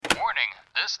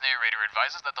This narrator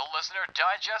advises that the listener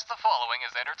digest the following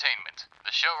as entertainment.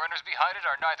 The showrunners behind it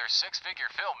are neither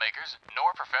six-figure filmmakers nor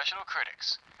professional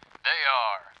critics. They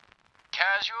are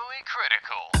casually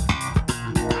critical.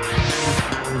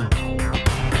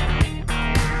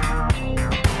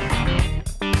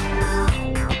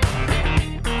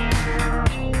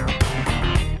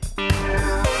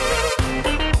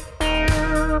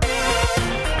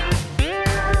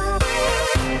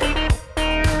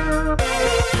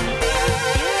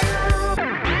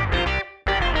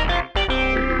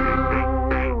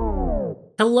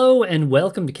 Hello and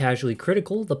welcome to Casually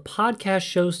Critical, the podcast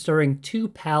show starring two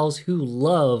pals who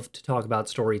love to talk about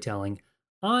storytelling.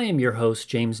 I am your host,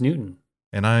 James Newton.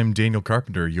 And I'm Daniel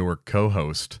Carpenter, your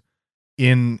co-host.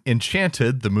 In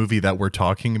Enchanted, the movie that we're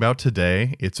talking about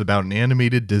today, it's about an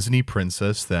animated Disney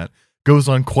princess that goes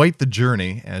on quite the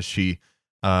journey as she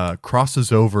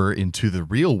crosses over into the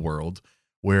real world,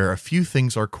 where a few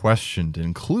things are questioned,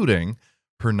 including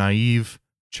her naive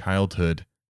childhood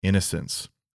innocence.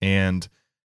 And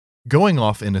going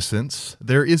off innocence,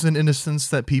 there is an innocence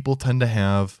that people tend to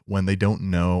have when they don't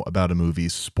know about a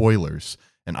movie's spoilers.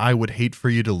 And I would hate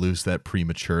for you to lose that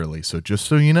prematurely. So just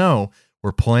so you know,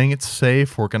 we're playing it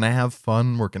safe. We're going to have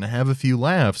fun. We're going to have a few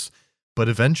laughs. But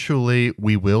eventually,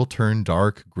 we will turn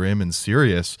dark, grim, and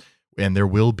serious. And there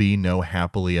will be no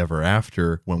happily ever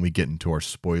after when we get into our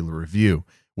spoiler review,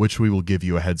 which we will give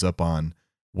you a heads up on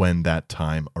when that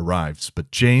time arrives. But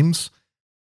James,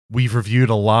 we've reviewed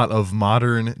a lot of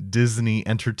modern Disney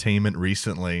entertainment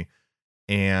recently,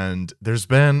 and there's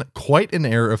been quite an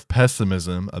air of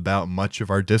pessimism about much of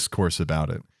our discourse about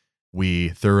it. We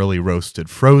thoroughly roasted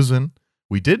Frozen.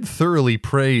 We did thoroughly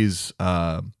praise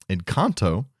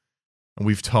Encanto, and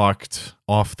we've talked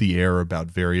off the air about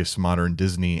various modern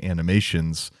Disney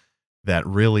animations that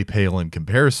really pale in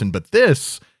comparison. But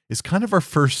this is kind of our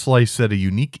first slice at a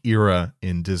unique era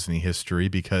in Disney history,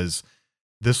 because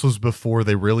this was before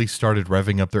they really started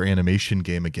revving up their animation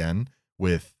game again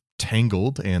with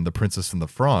Tangled and The Princess and the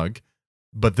Frog.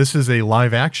 But this is a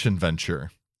live action venture,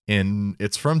 and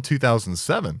it's from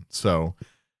 2007. So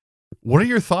what are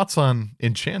your thoughts on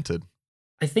Enchanted?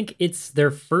 I think it's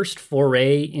their first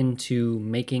foray into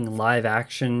making live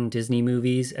action Disney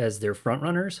movies as their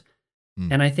frontrunners.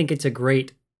 And I think it's a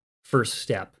great first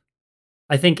step.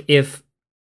 I think if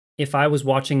I was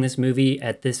watching this movie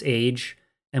at this age,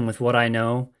 and with what I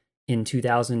know in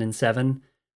 2007,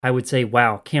 I would say,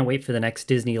 wow, can't wait for the next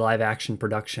Disney live action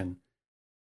production.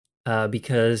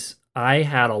 Because I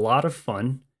had a lot of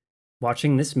fun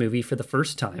watching this movie for the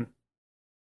first time.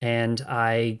 And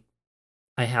I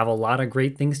have a lot of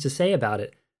great things to say about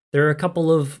it. There are a couple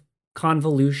of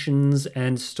convolutions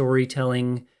and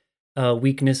storytelling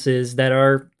weaknesses that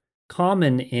are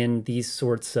common in these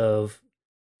sorts of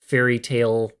fairy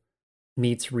tale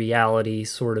meets reality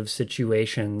sort of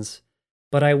situations.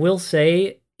 But I will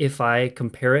say, if I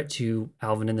compare it to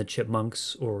Alvin and the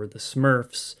Chipmunks or the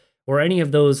Smurfs, or any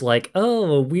of those like, oh,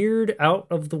 a weird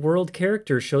out-of-the-world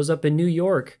character shows up in New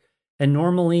York, and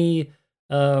normally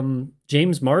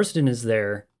James Marsden is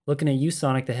there, looking at you,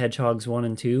 Sonic the Hedgehogs 1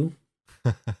 and 2.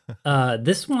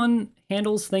 This one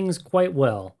handles things quite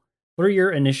well. What are your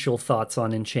initial thoughts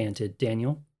on Enchanted,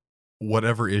 Daniel?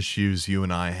 Whatever issues you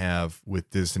and I have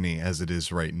with Disney as it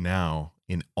is right now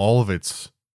in all of its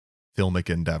filmic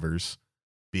endeavors,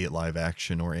 be it live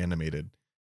action or animated,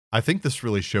 I think this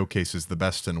really showcases the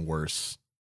best and worst,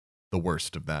 the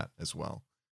worst of that as well.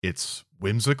 It's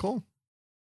whimsical.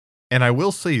 And I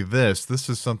will say this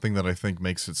is something that I think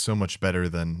makes it so much better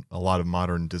than a lot of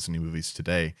modern Disney movies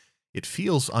today. It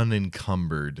feels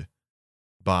unencumbered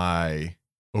by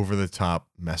over-the-top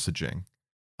messaging.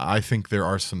 I think there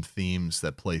are some themes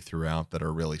that play throughout that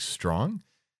are really strong.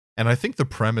 And I think the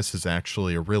premise is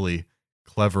actually a really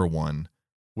clever one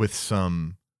with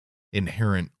some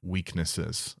inherent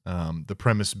weaknesses. The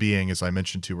premise being, as I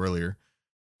mentioned to earlier,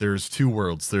 there's two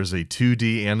worlds. There's a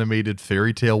 2D animated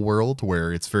fairy tale world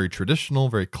where it's very traditional,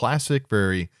 very classic,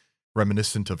 very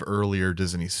reminiscent of earlier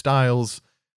Disney styles.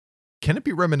 Can it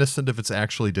be reminiscent if it's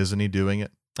actually Disney doing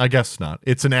it? I guess not.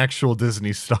 It's an actual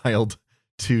Disney styled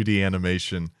 2D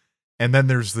animation. And then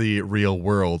there's the real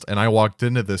world. And I walked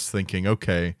into this thinking,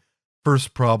 okay,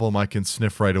 first problem I can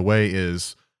sniff right away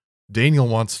is Daniel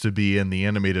wants to be in the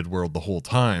animated world the whole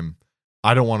time.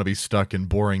 I don't want to be stuck in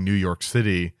boring New York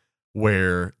City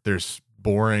where there's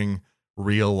boring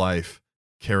real life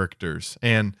characters.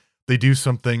 And they do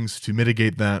some things to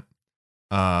mitigate that.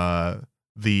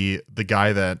 The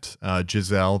guy that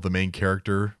Giselle, the main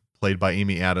character, played by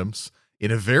Amy Adams, in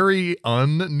a very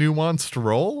unnuanced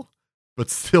role,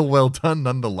 but still well done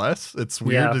nonetheless. It's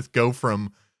weird to go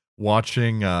from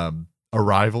watching a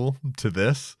rival to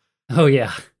this. Oh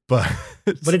yeah. But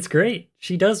it's great.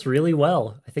 She does really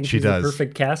well. I think she's the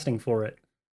perfect casting for it.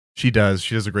 She does.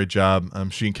 She does a great job.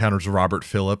 She encounters Robert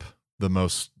Phillip, the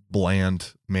most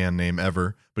bland man name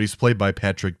ever, but he's played by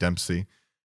Patrick Dempsey.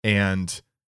 And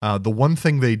the one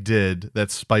thing they did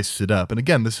that spiced it up, and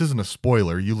again, this isn't a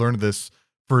spoiler, you learn this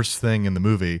first thing in the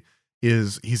movie,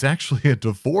 is he's actually a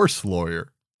divorce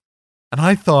lawyer. And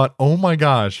I thought, oh my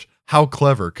gosh, how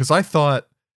clever. Because I thought,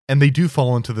 and they do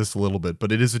fall into this a little bit,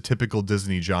 but it is a typical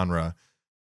Disney genre.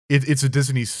 It's a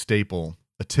Disney staple,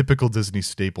 a typical Disney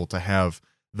staple to have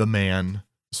the man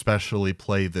especially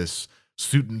play this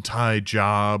suit and tie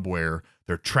job where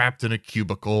they're trapped in a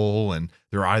cubicle and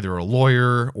they're either a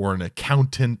lawyer or an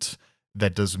accountant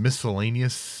that does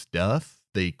miscellaneous stuff.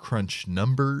 They crunch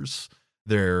numbers.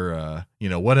 They're,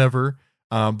 whatever.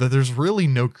 But there's really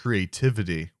no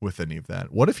creativity with any of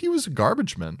that. What if he was a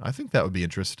garbage man? I think that would be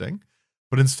interesting.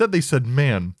 But instead they said,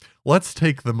 man, let's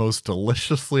take the most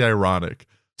deliciously ironic,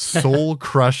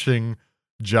 soul-crushing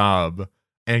job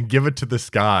and give it to this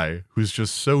guy who's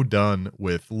just so done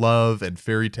with love and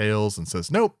fairy tales and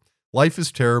says, nope, life is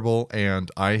terrible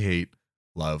and I hate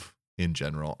love in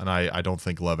general. And I don't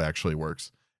think love actually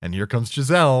works. And here comes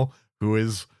Giselle, who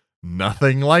is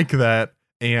nothing like that.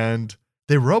 And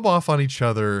they rub off on each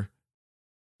other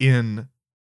in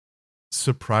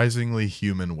surprisingly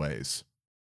human ways.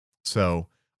 So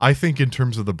I think in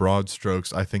terms of the broad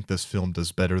strokes, I think this film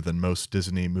does better than most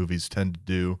Disney movies tend to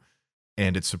do.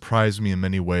 And it surprised me in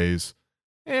many ways.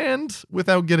 And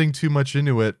without getting too much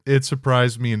into it, it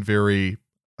surprised me in very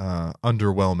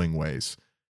underwhelming ways.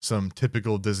 Some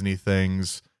typical Disney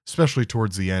things, especially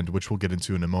towards the end, which we'll get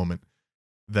into in a moment,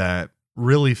 that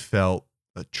really felt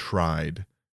tried.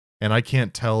 And I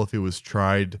can't tell if it was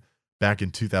tried back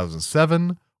in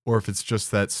 2007 or if it's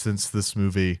just that since this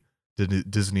movie,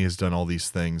 Disney has done all these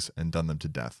things and done them to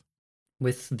death.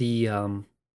 With the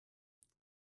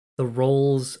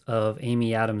roles of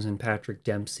Amy Adams and Patrick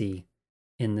Dempsey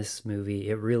in this movie,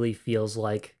 it really feels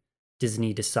like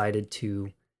Disney decided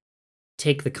to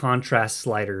take the contrast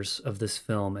sliders of this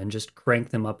film and just crank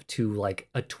them up to like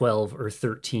a 12 or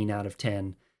 13 out of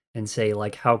 10 and say,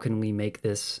 like, how can we make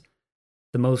this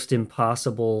the most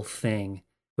impossible thing?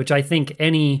 Which I think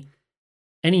any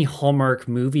Hallmark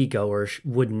moviegoer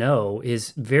would know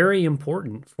is very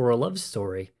important for a love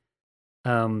story.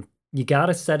 You got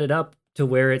to set it up to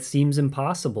where it seems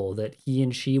impossible that he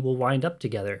and she will wind up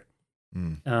together.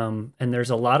 And there's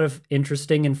a lot of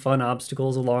interesting and fun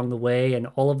obstacles along the way, and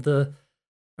all of the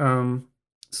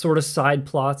sort of side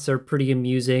plots are pretty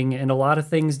amusing, and a lot of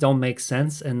things don't make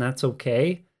sense, and that's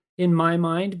okay in my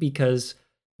mind, because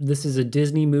this is a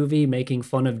Disney movie making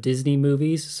fun of Disney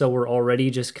movies, so we're already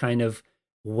just kind of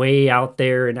way out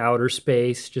there in outer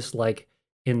space, just like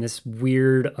in this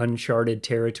weird, uncharted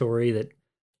territory that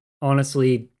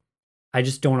honestly, I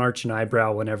just don't arch an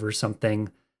eyebrow whenever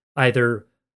something either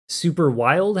super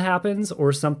wild happens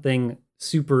or something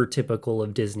super typical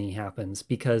of Disney happens,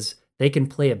 because they can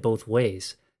play it both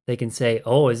ways. They can say,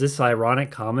 oh, is this ironic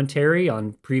commentary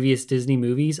on previous Disney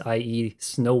movies, i.e.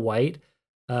 Snow White,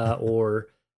 or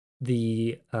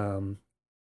the, I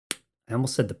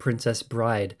almost said The Princess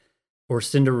Bride, or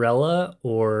Cinderella,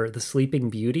 or The Sleeping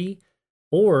Beauty?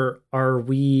 Or are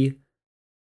we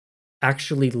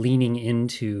actually leaning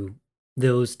into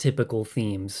those typical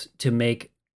themes to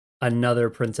make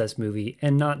another princess movie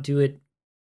and not do it,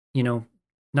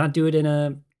 not do it in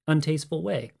a untasteful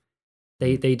way?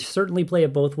 They certainly play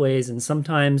it both ways, and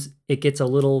sometimes it gets a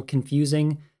little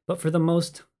confusing, but for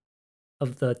most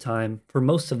of the time,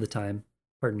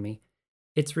 pardon me,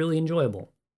 it's really enjoyable.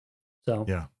 So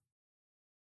yeah.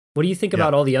 What do you think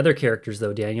about all the other characters,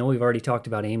 though, Daniel? We've already talked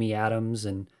about Amy Adams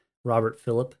and Robert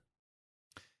Phillip.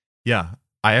 Yeah,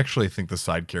 I actually think the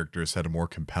side characters had a more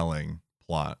compelling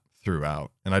plot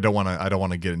throughout, and I don't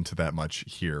want to get into that much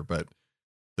here, but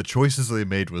the choices they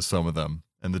made with some of them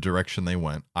and the direction they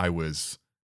went, I was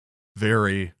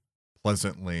very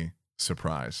pleasantly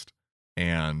surprised,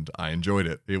 and I enjoyed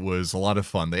it. It was a lot of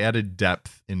fun. They added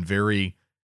depth in very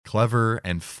clever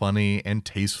and funny and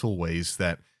tasteful ways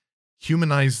that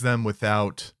humanize them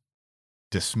without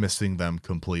dismissing them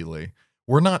completely.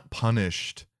 We're not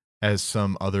punished as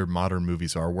some other modern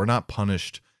movies are. We're not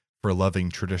punished for loving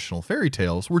traditional fairy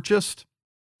tales. We're just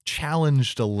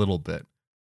challenged a little bit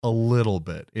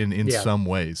in some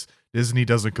ways. Disney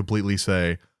doesn't completely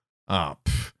say,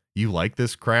 you like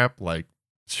this crap? Like,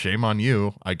 shame on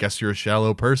you. I guess you're a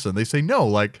shallow person. They say, no,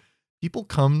 like, people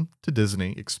come to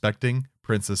Disney expecting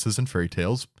princesses and fairy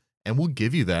tales, and we'll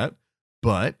give you that,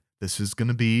 but this is going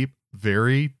to be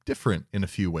very different in a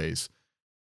few ways.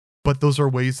 but those are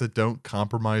ways that don't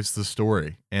compromise the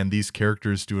story. And these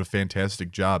characters do a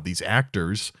fantastic job. These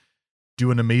actors do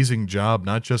an amazing job,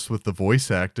 not just with the voice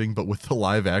acting, but with the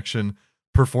live action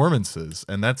performances.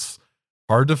 And that's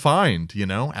hard to find,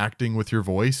 acting with your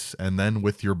voice and then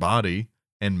with your body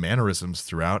and mannerisms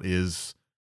throughout it's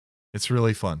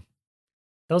really fun.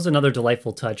 That was another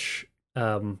delightful touch.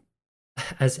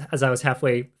 As I was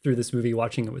halfway through this movie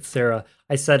watching it with Sarah,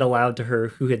 I said aloud to her,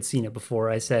 who had seen it before,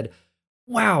 I said,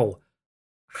 "Wow,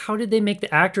 how did they make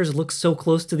the actors look so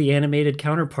close to the animated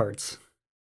counterparts?"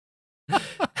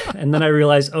 And then I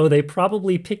realized, they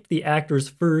probably picked the actors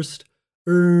first,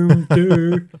 and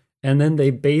then they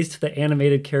based the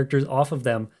animated characters off of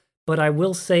them. But I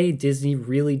will say Disney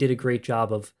really did a great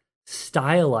job of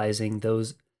stylizing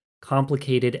those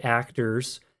complicated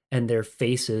actors and their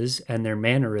faces and their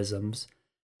mannerisms,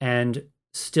 and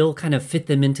still kind of fit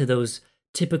them into those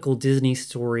typical Disney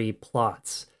story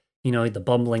plots. The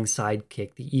bumbling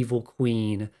sidekick, the evil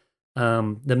queen,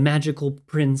 the magical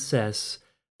princess,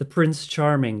 the Prince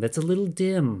Charming that's a little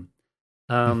dim.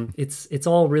 It's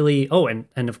all really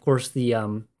and of course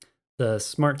the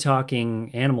smart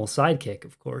talking animal sidekick,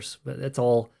 of course. But that's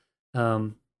all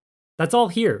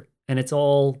here, and it's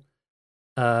all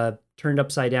turned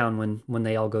upside down when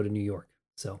they all go to New York.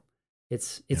 So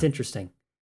it's interesting.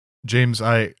 James,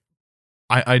 I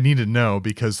need to know,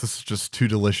 because this is just too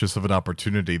delicious of an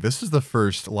opportunity. This is the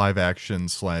first live action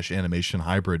 / animation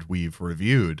hybrid we've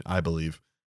reviewed, I believe,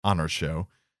 on our show.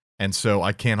 And so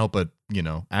I can't help but,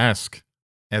 ask,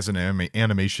 as an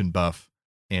animation buff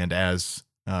and as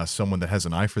someone that has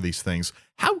an eye for these things,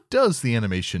 how does the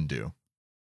animation do?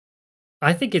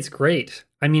 I think it's great.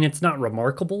 I mean, it's not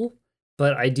remarkable,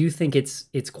 but I do think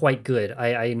it's quite good.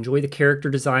 I enjoy the character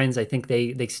designs. I think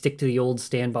they stick to the old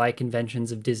standby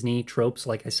conventions of Disney tropes,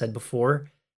 like I said before,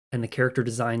 and the character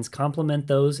designs complement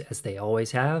those, as they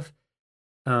always have.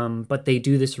 But they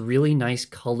do this really nice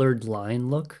colored line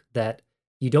look that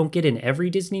you don't get in every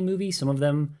Disney movie. Some of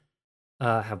them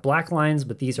have black lines,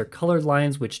 but these are colored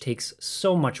lines, which takes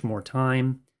so much more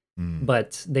time.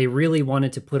 But they really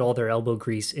wanted to put all their elbow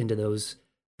grease into those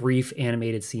brief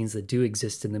animated scenes that do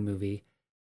exist in the movie.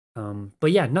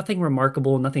 But yeah, nothing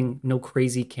remarkable, no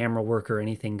crazy camera work or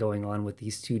anything going on with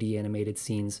these 2D animated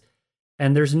scenes.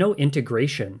 And there's no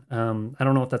integration. I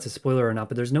don't know if that's a spoiler or not,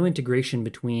 but there's no integration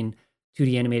between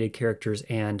 2D animated characters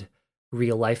and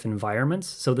real life environments.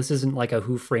 So this isn't like a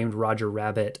Who Framed Roger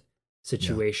Rabbit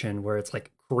situation where it's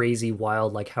like crazy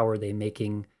wild, like how are they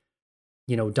making,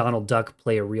 Donald Duck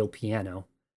play a real piano?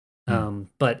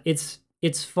 But it's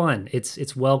fun.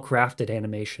 It's well-crafted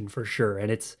animation for sure. And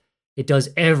it does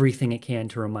everything it can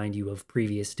to remind you of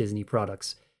previous Disney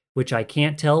products, which I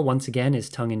can't tell, once again, is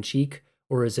tongue-in-cheek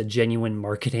or is a genuine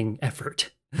marketing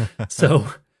effort. So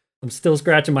I'm still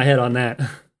scratching my head on that.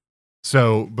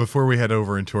 So before we head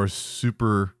over into our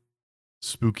super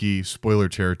spooky spoiler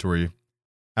territory,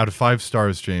 out of 5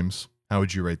 stars, James, how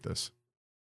would you rate this?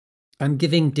 I'm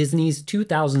giving Disney's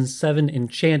 2007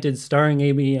 Enchanted starring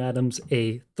Amy Adams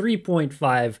a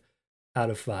 3.5 out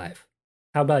of 5.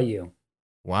 How about you?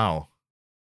 Wow.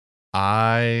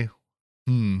 I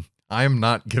am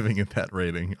not giving it that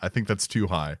rating. I think that's too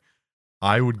high.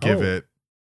 I would give it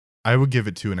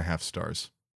 2.5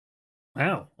 stars.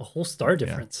 Wow, a whole star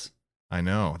difference. Yeah. I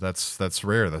know. That's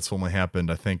rare. That's only happened,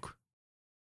 I think,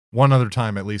 one other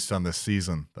time, at least on this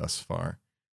season thus far.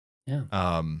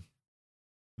 Yeah.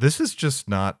 This is just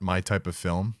not my type of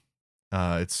film.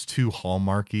 It's too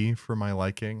hallmarky for my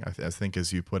liking, I think,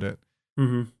 as you put it.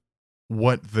 Mm-hmm.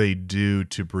 What they do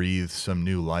to breathe some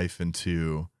new life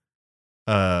into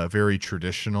a very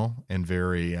traditional and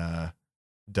very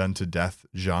done to death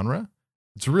genre,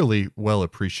 it's really well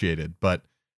appreciated. But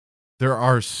there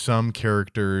are some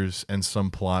characters and some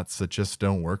plots that just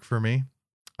don't work for me.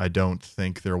 I don't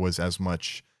think there was as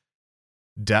much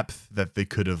depth that they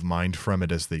could have mined from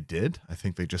it as they did. I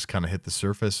think they just kind of hit the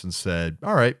surface and said,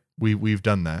 all right, we've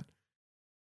done that.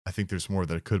 I think there's more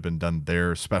that could have been done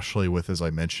there, especially with, as I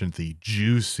mentioned, the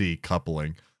juicy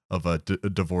coupling of a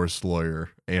divorced lawyer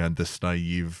and this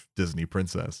naive Disney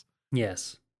princess.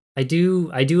 Yes, I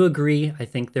do agree. I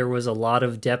think there was a lot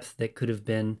of depth that could have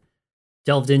been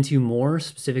delved into more,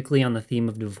 specifically on the theme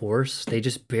of divorce. They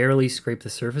just barely scraped the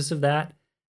surface of that.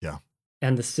 Yeah.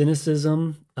 And the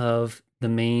cynicism of the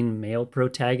main male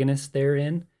protagonist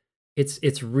therein,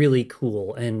 it's really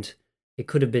cool, and it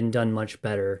could have been done much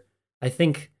better. I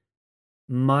think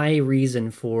my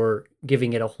reason for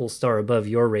giving it a whole star above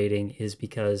your rating is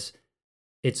because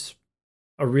it's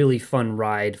a really fun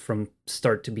ride from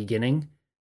start to beginning.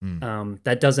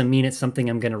 That doesn't mean it's something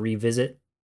I'm going to revisit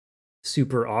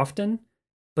super often,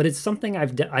 but it's something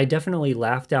I definitely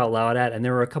laughed out loud at, and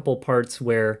there were a couple parts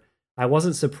where I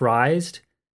wasn't surprised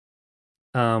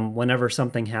whenever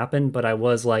something happened, but I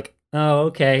was like, oh,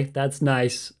 okay, that's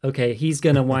nice. Okay, he's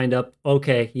gonna wind up.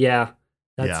 Okay, yeah,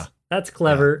 that's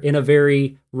clever in a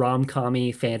very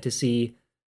rom-com-y fantasy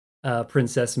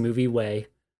princess movie way.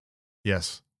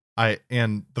 Yes.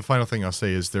 And the final thing I'll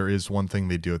say is there is one thing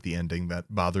they do at the ending that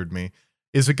bothered me.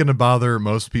 Is it going to bother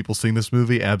most people seeing this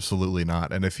movie? Absolutely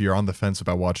not. And if you're on the fence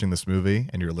about watching this movie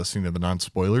and you're listening to the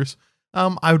non-spoilers,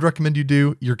 I would recommend you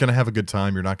do. You're going to have a good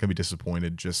time. You're not going to be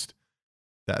disappointed. Just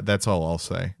that's all I'll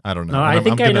say. I don't know. No, I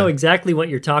think I know exactly what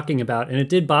you're talking about. And it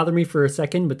did bother me for a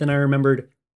second, but then I remembered,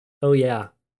 oh yeah,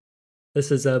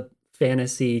 this is a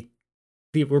fantasy.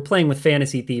 We're playing with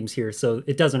fantasy themes here, so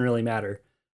it doesn't really matter.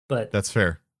 But that's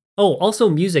fair. Oh, also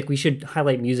music. We should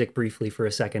highlight music briefly for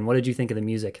a second. What did you think of the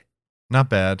music? Not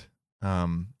bad.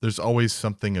 There's always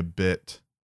something a bit,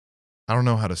 I don't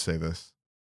know how to say this.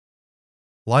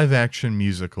 Live action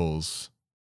musicals,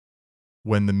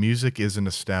 when the music isn't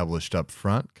established up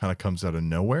front, kind of comes out of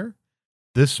nowhere.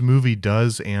 This movie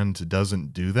does and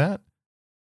doesn't do that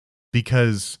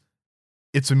because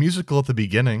it's a musical at the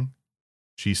beginning.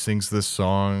 She sings this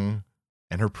song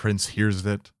and her prince hears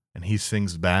it and he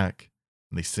sings back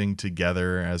and they sing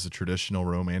together as a traditional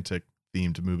romantic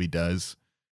themed movie does.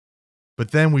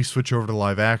 But then we switch over to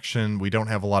live action. We don't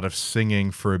have a lot of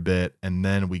singing for a bit, and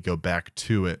then we go back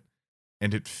to it.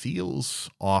 And it feels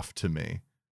off to me.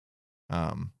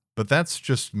 But that's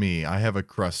just me. I have a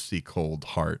crusty, cold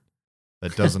heart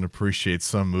that doesn't appreciate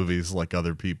some movies like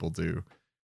other people do.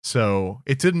 So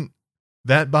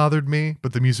that bothered me,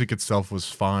 but the music itself was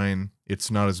fine.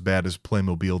 It's not as bad as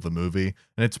Playmobil the movie,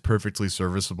 and it's perfectly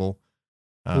serviceable.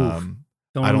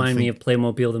 Don't remind me of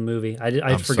Playmobil the movie.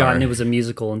 I'd forgotten it was a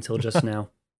musical until just now.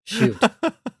 Shoot.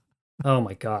 Oh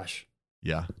my gosh.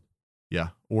 Yeah.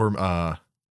 Or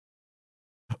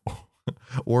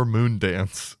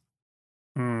Moondance.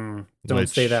 Don't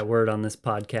say that word on this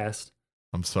podcast.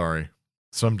 I'm sorry.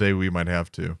 Someday we might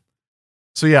have to.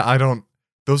 So yeah,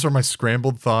 those are my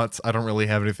scrambled thoughts. I don't really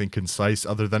have anything concise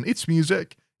other than it's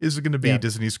music. Is it going to be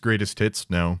Disney's greatest hits?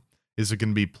 No. Is it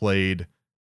going to be played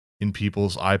in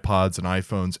people's iPods and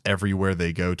iPhones everywhere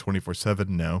they go 24/7?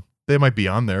 No. They might be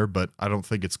on there, but I don't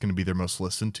think it's going to be their most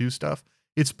listened to stuff.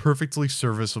 It's perfectly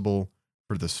serviceable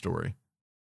for the story.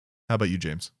 How about you,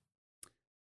 James?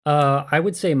 I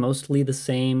would say mostly the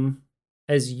same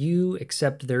as you,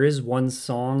 except there is one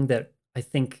song that I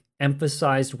think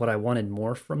emphasized what I wanted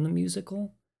more from the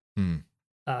musical.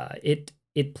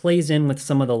 It plays in with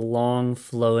some of the long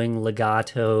flowing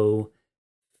legato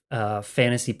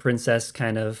fantasy princess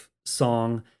kind of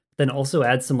song, then also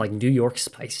adds some like New York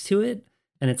spice to it,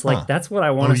 and it's like that's what I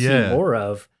want to see more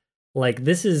of. Like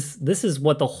this is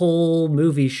what the whole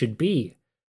movie should be.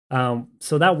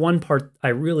 So that one part I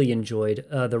really enjoyed.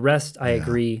 The rest I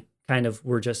agree kind of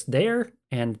were just there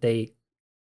and they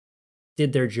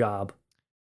did their job.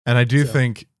 And I do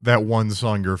think that one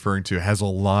song you're referring to has a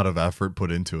lot of effort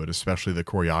put into it, especially the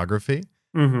choreography.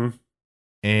 Mm-hmm.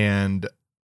 And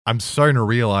I'm starting to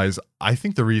realize, I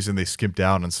think the reason they skipped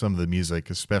out on some of the music,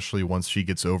 especially once she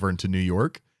gets over into New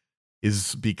York,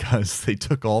 is because they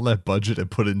took all that budget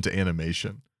and put it into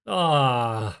animation.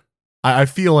 I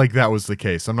feel like that was the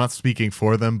case. I'm not speaking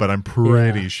for them, but I'm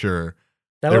pretty sure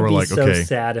that would be so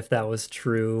sad if that was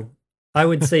true. I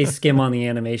would say skim on the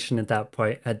animation at that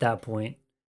point,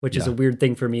 which is a weird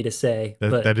thing for me to say.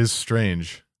 That is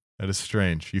strange. That is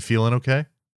strange. You feeling okay?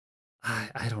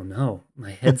 I don't know.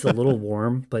 My head's a little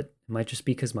warm, but it might just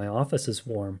be because my office is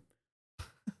warm.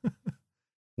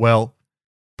 Well,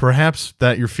 perhaps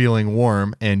that you're feeling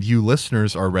warm and you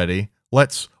listeners are ready.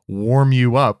 Let's warm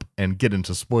you up and get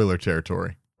into spoiler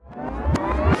territory.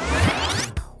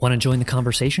 Want to join the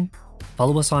conversation?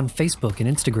 Follow us on Facebook and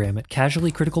Instagram at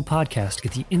Casually Critical Podcast to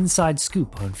get the inside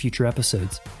scoop on future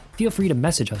episodes. Feel free to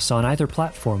message us on either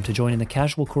platform to join in the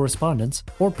casual correspondence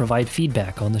or provide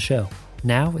feedback on the show.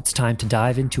 Now it's time to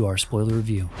dive into our spoiler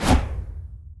review.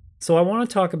 So I want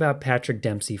to talk about Patrick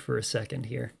Dempsey for a second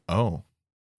here. Oh,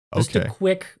 okay. Just a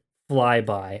quick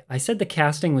flyby. I said the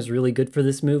casting was really good for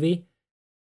this movie.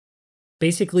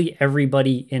 Basically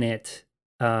everybody in it,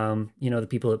 the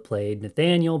people that played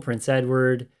Nathaniel, Prince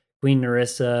Edward, Queen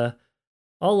Nerissa,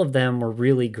 all of them were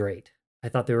really great. I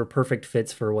thought they were perfect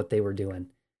fits for what they were doing.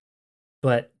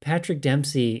 But Patrick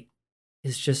Dempsey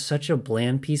is just such a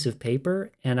bland piece of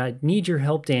paper, and I need your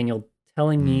help, Daniel,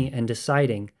 telling me and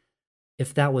deciding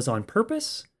if that was on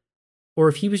purpose or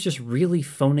if he was just really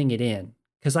phoning it in.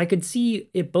 Because I could see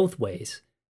it both ways.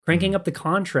 Cranking up the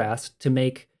contrast to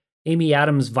make Amy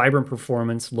Adams' vibrant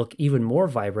performance look even more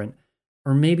vibrant,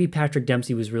 Or maybe Patrick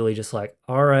Dempsey was really just like,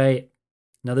 all right,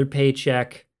 another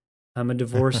paycheck. I'm a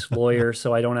divorce lawyer,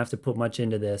 so I don't have to put much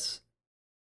into this.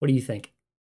 What do you think?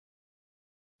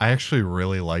 I actually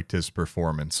really liked his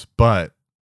performance, but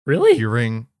Really?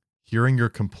 hearing your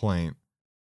complaint,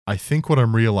 I think what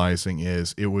I'm realizing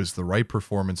is it was the right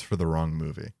performance for the wrong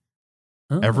movie.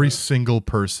 Every single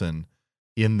person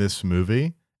in this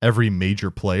movie, every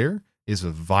major player, is a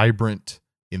vibrant,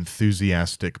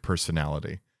 enthusiastic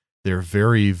personality. They're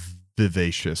very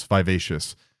vivacious.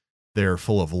 They're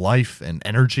full of life and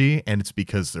energy, and it's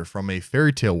because they're from a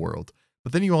fairy tale world.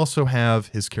 But then you also have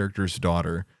his character's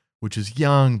daughter, which is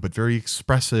young but very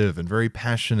expressive and very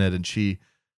passionate, and she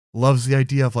loves the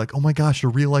idea of like, oh my gosh, a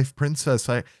real life princess.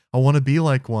 I want to be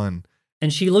like one.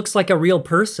 And she looks like a real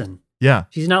person. Yeah.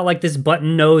 She's not like this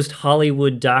button-nosed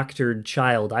Hollywood doctored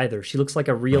child either. She looks like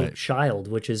a real child,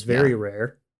 which is very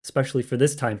rare, especially for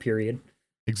this time period.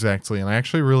 Exactly. And I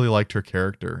actually really liked her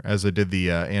character, as I did the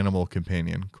animal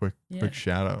companion. Quick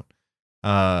shout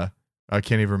out. I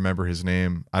can't even remember his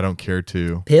name. I don't care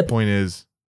to. Pip? Point is,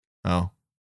 oh.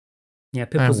 Yeah,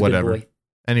 Pip was whatever. a good boy.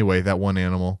 Anyway, that one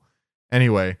animal.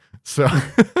 Anyway, so.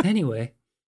 Anyway.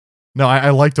 No,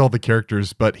 I liked all the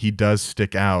characters, but he does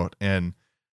stick out. And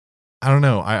I don't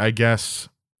know. I guess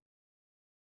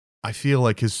I feel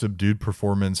like his subdued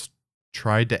performance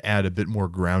tried to add a bit more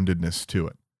groundedness to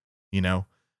it. You know?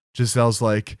 Giselle's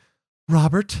like,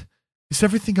 Robert, is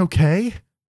everything okay? And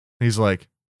he's like,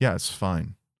 yeah, it's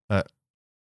fine.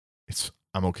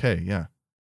 I'm okay, yeah.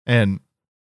 And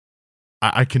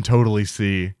I can totally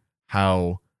see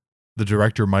how the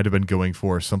director might have been going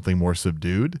for something more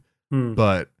subdued,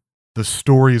 but the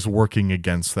story is working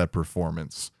against that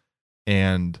performance.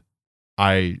 And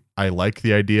I like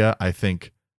the idea. I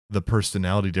think the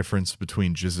personality difference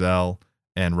between Giselle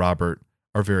and Robert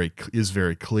is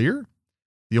very clear.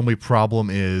 The only problem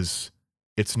is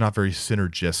it's not very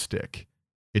synergistic.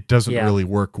 It doesn't really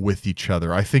work with each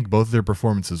other. I think both their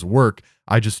performances work.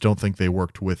 I just don't think they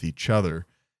worked with each other.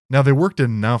 Now, they worked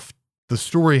enough. The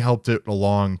story helped it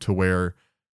along to where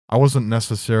I wasn't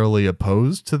necessarily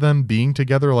opposed to them being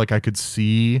together. Like, I could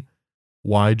see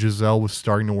why Giselle was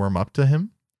starting to warm up to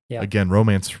him. Yeah. Again,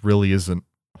 romance really isn't.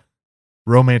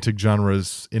 Romantic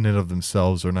genres in and of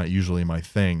themselves are not usually my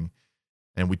thing.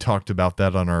 And we talked about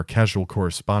that on our Casual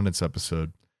Correspondence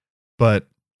episode. But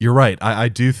you're right. I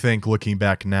do think, looking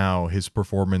back now, his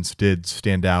performance did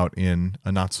stand out in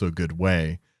a not so good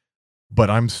way. But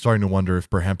I'm starting to wonder if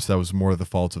perhaps that was more the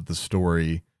fault of the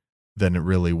story than it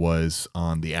really was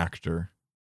on the actor.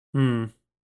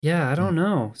 Yeah, I don't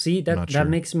know. See, that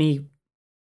makes me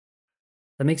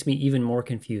even more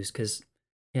confused because,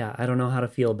 yeah, I don't know how to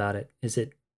feel about it. Is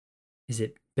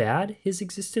it bad, his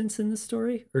existence in the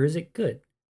story, or is it good?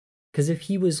 Because if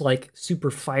he was like super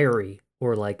fiery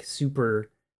or like super,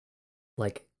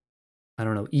 like, I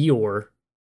don't know, Eeyore,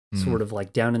 sort of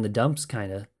like down in the dumps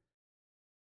kind of,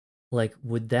 like,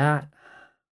 would that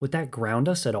ground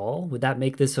us at all? Would that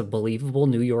make this a believable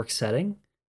New York setting?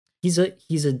 He's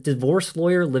a divorce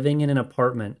lawyer living in an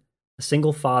apartment, a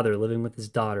single father living with his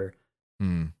daughter.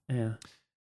 Yeah.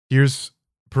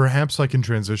 Perhaps I can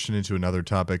transition into another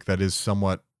topic that is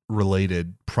somewhat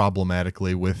related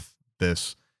problematically with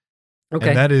this. Okay.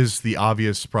 And that is the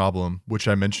obvious problem, which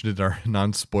I mentioned in our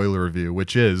non-spoiler review,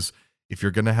 which is if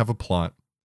you're going to have a plot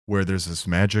where there's this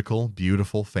magical,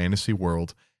 beautiful fantasy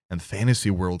world and fantasy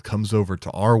world comes over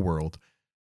to our world,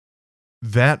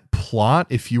 that plot,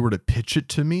 if you were to pitch it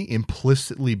to me,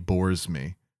 implicitly bores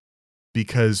me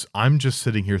because I'm just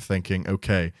sitting here thinking,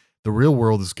 okay, the real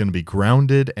world is going to be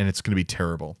grounded and it's going to be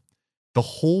terrible. The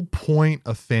whole point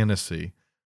of fantasy,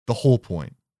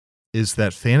 is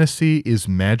that fantasy is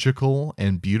magical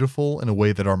and beautiful in a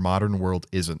way that our modern world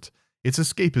isn't. It's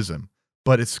escapism,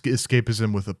 but it's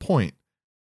escapism with a point.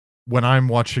 When I'm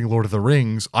watching Lord of the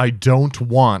Rings, I don't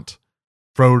want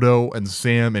Frodo and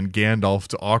Sam and Gandalf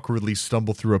to awkwardly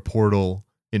stumble through a portal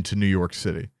into New York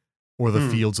City or the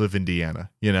fields of Indiana,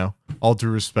 you know? All due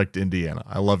respect to Indiana.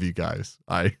 I love you guys.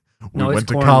 We went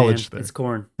to college there. It's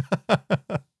corn.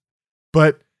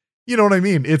 But you know what I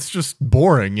mean? It's just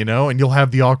boring, you know? And you'll have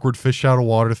the awkward fish out of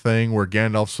water thing where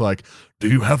Gandalf's like, do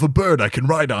you have a bird I can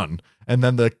ride on? And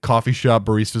then the coffee shop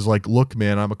barista's like, look,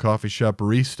 man, I'm a coffee shop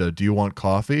barista. Do you want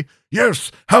coffee?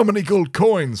 Yes. How many gold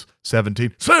coins?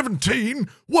 17. 17?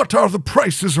 What are the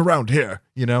prices around here?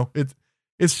 You know,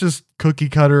 it's just cookie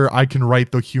cutter. I can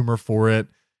write the humor for it.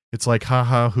 It's like,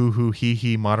 haha, hoo hoo, hee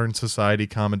hee, modern society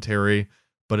commentary,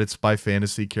 but it's by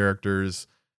fantasy characters.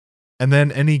 And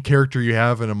then any character you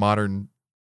have in a modern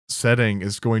setting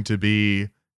is going to be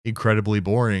incredibly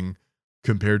boring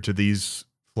compared to these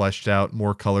fleshed out,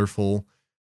 more colorful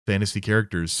fantasy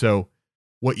characters. So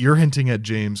what you're hinting at,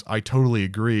 James, I totally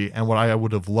agree. And what I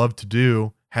would have loved to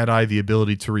do, had I the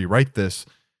ability to rewrite this,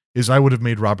 is I would have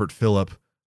made Robert Phillip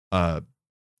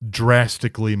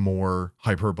drastically more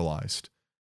hyperbolized,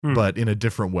 but in a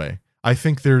different way. I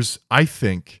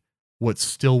think what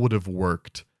still would have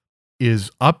worked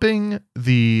is upping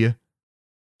the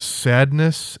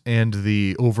sadness and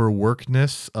the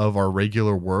overworkedness of our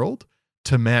regular world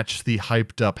to match the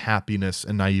hyped up happiness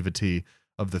and naivety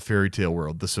of the fairy tale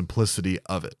world, the simplicity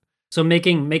of it. So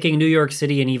making New York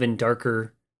City an even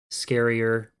darker,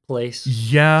 scarier place.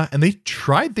 Yeah, and they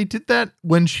did that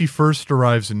when she first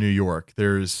arrives in New York.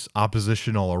 There's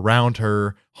opposition all around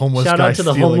her. Homeless Shout guy out to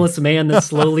the homeless man that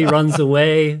slowly runs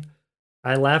away.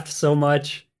 I laughed so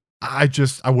much. I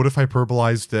would have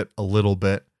hyperbolized it a little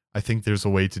bit. I think there's a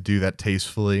way to do that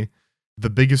tastefully. The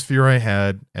biggest fear I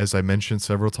had, as I mentioned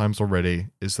several times already,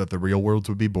 is that the real world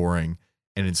would be boring.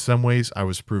 And in some ways, I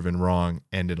was proven wrong.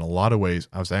 And in a lot of ways,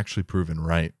 I was actually proven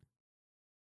right.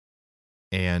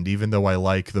 And even though I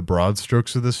like the broad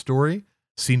strokes of this story,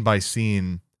 scene by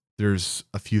scene, there's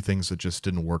a few things that just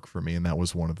didn't work for me. And that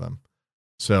was one of them.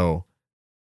 So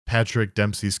Patrick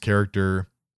Dempsey's character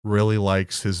really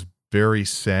likes his very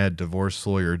sad divorce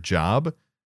lawyer job.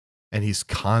 And he's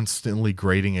constantly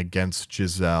grating against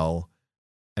Giselle.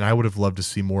 And I would have loved to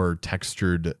see more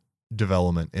textured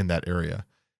development in that area.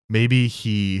 Maybe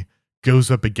he goes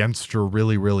up against her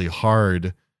really, really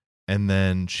hard, and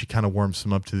then she kind of warms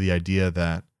him up to the idea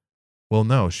that, well,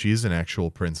 no, she's an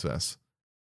actual princess.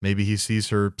 Maybe he sees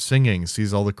her singing,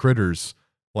 sees all the critters.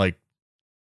 Like,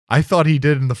 I thought he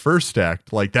did in the first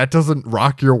act. Like, that doesn't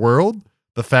rock your world?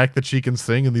 The fact that she can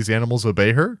sing and these animals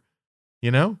obey her?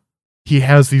 You know? He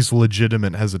has these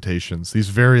legitimate hesitations, these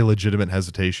very legitimate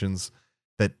hesitations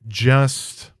that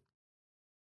just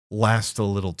last a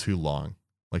little too long.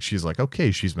 Like, she's like,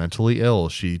 okay, she's mentally ill.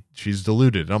 She's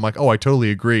deluded. And I'm like, oh, I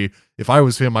totally agree. If I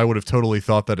was him, I would have totally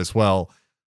thought that as well.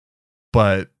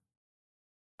 But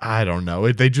I don't know.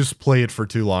 They just play it for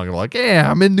too long. I'm like, yeah,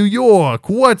 I'm in New York.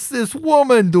 What's this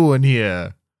woman doing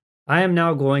here? I am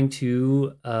now going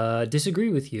to disagree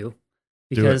with you,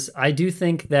 because I do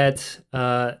think that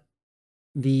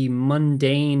the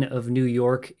mundane of New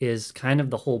York is kind of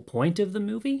the whole point of the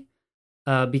movie,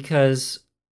 because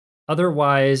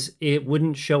otherwise it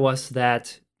wouldn't show us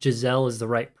that Giselle is the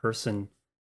right person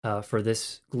for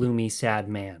this gloomy, sad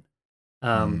man.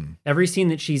 Every scene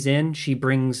that she's in, she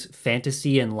brings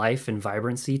fantasy and life and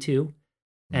vibrancy to.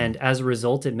 And as a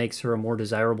result, it makes her a more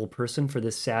desirable person for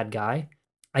this sad guy.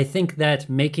 I think that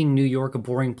making New York a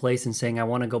boring place and saying, I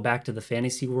want to go back to the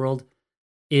fantasy world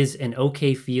is an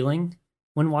okay feeling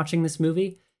when watching this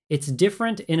movie. It's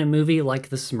different in a movie like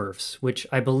The Smurfs, which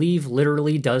I believe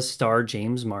literally does star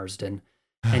James Marsden.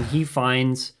 And he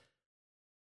finds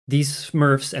these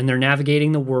Smurfs and they're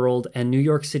navigating the world, and New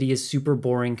York City is super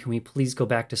boring. Can we please go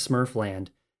back to Smurfland?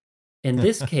 In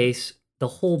this case, the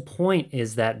whole point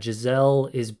is that Giselle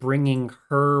is bringing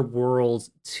her world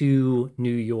to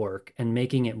New York and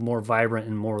making it more vibrant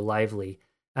and more lively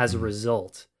as a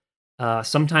result.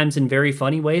 Sometimes in very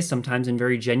funny ways, sometimes in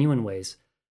very genuine ways.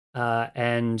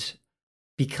 And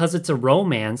because it's a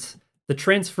romance, the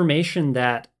transformation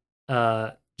that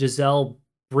Giselle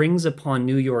brings upon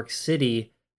New York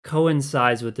City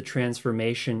coincides with the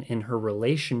transformation in her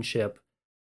relationship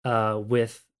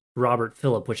with Robert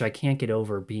Phillip, which I can't get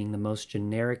over being the most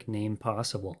generic name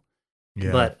possible.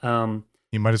 Yeah. But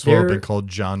he might as well have been called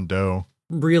John Doe.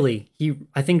 Really,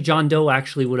 I think John Doe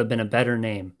actually would have been a better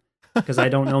name, because I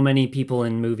don't know many people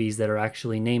in movies that are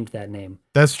actually named that name.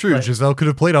 That's true. But Giselle could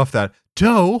have played off that.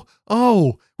 Doe?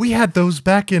 Oh, we had those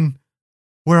back in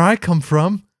where I come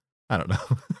from. I don't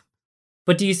know.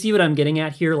 But do you see what I'm getting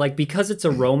at here? Like, because it's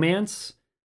a romance,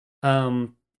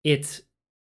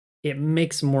 it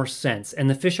makes more sense. And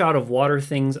the fish out of water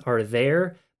things are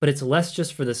there, but it's less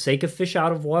just for the sake of fish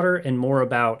out of water and more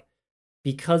about,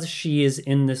 because she is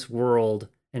in this world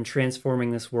and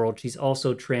transforming this world, she's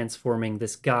also transforming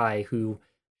this guy who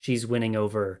she's winning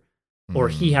over, or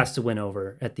he has to win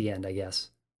over at the end, I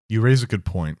guess. You raise a good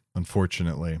point,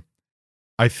 unfortunately.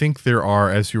 I think there are,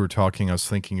 as you were talking, I was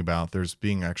thinking about, there's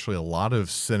being actually a lot of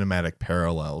cinematic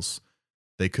parallels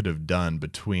they could have done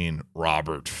between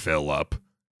Robert Phillip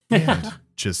and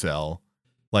Giselle.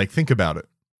 Like, think about it.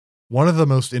 One of the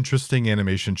most interesting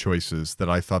animation choices that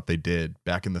I thought they did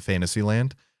back in the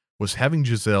Fantasyland was having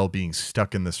Giselle being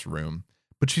stuck in this room.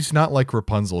 But she's not like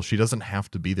Rapunzel. She doesn't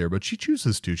have to be there, but she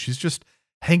chooses to. She's just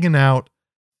hanging out,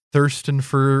 thirsting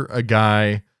for a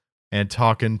guy, and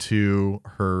talking to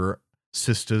her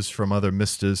sisters from other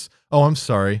mistas. Oh, I'm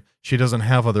sorry. She doesn't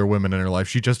have other women in her life.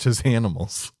 She just has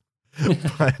animals.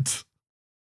 But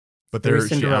But Very they're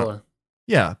Cinderella.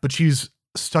 yeah, but she's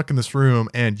stuck in this room,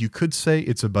 and you could say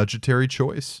it's a budgetary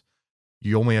choice.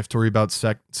 You only have to worry about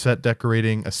set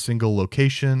decorating a single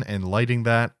location and lighting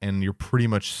that, and you're pretty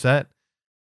much set.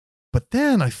 But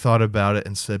then I thought about it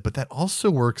and said, but that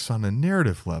also works on a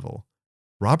narrative level.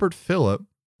 Robert Phillip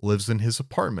lives in his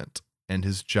apartment and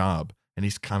his job, and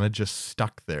he's kind of just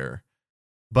stuck there.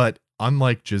 But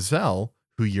unlike Giselle,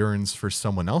 who yearns for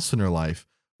someone else in her life,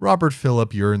 Robert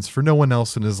Phillip yearns for no one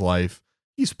else in his life.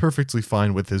 He's perfectly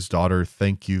fine with his daughter,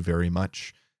 thank you very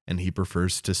much, and he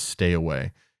prefers to stay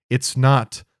away. It's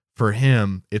not, for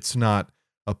him, it's not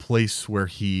a place where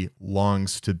he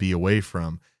longs to be away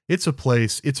from. It's a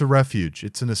place, it's a refuge,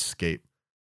 it's an escape.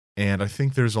 And I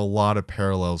think there's a lot of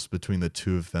parallels between the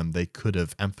two of them they could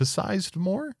have emphasized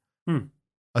more.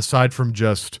 Aside from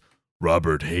just,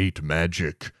 Robert hate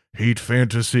magic, hate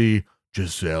fantasy,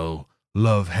 Giselle,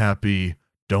 love happy,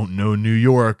 don't know New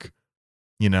York.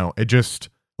 You know, it just,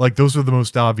 like, those are the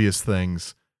most obvious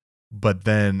things. But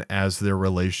then as their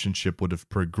relationship would have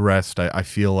progressed, I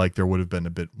feel like there would have been a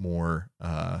bit more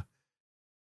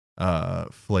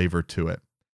flavor to it.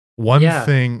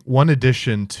 One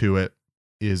addition to it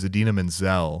is Idina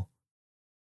Menzel.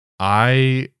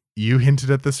 You hinted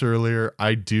at this earlier.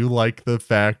 I do like the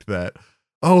fact that,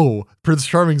 Prince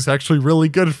Charming's actually really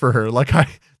good for her. Like,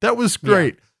 that was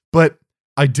great. Yeah. But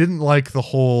I didn't like the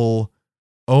whole,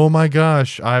 oh my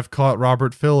gosh, I've caught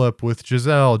Robert Phillip with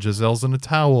Giselle. Giselle's in a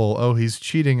towel. Oh, he's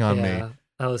cheating on me.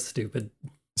 That was stupid.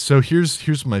 So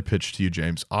here's my pitch to you,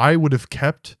 James. I would have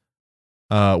kept,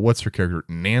 what's her character?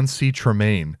 Nancy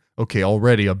Tremaine. Okay,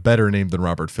 already a better name than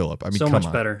Robert Phillip. I mean, so come much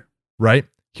on. better. Right?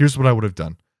 Here's what I would have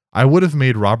done. I would have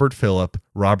made Robert Phillip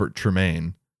Robert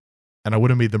Tremaine, and I would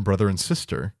have made them brother and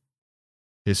sister.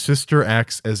 His sister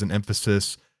acts as an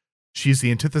emphasis. She's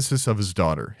the antithesis of his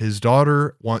daughter. His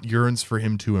daughter yearns for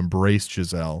him to embrace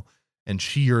Giselle, and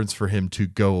she yearns for him to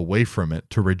go away from it,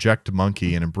 to reject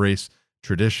Monkey and embrace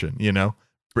tradition, you know?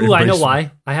 Ooh, I know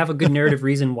why. I have a good narrative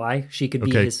reason why she could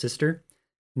be his sister.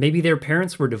 Maybe their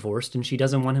parents were divorced and she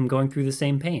doesn't want him going through the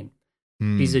same pain.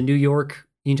 She's a New York,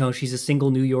 she's a single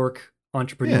New York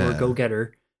entrepreneur,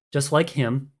 go-getter, just like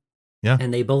him. Yeah.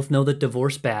 And they both know that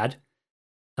divorce bad.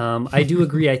 I do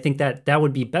agree. I think that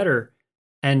would be better.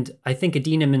 And I think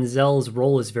Idina Menzel's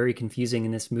role is very confusing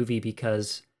in this movie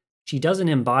because she doesn't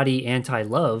embody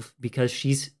anti-love because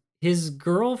she's his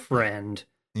girlfriend.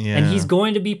 Yeah. And he's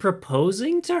going to be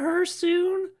proposing to her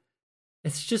soon.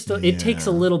 It's just, it takes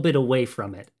a little bit away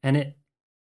from it. And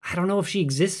I don't know if she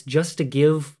exists just to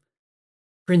give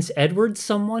Prince Edward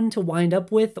someone to wind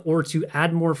up with or to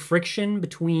add more friction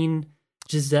between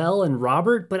Giselle and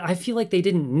Robert, but I feel like they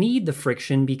didn't need the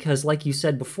friction because, like you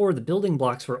said before, the building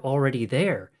blocks were already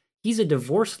there. He's a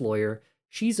divorce lawyer.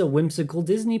 She's a whimsical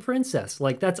Disney princess.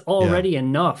 Like, that's already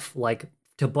enough, like,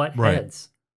 to butt heads.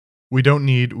 We don't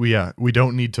need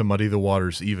to muddy the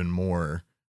waters even more.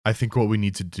 I think what we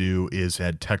need to do is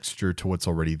add texture to what's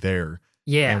already there.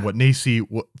 Yeah.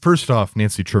 And first off,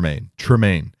 Nancy Tremaine.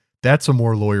 That's a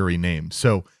more lawyery name.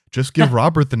 So just give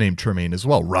Robert the name Tremaine as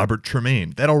well. Robert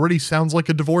Tremaine. That already sounds like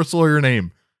a divorce lawyer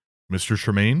name. Mr.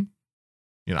 Tremaine?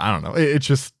 I don't know. It's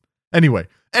just, anyway.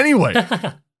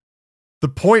 The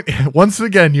point, once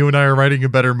again, you and I are writing a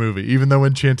better movie, even though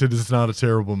Enchanted is not a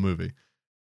terrible movie.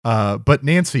 But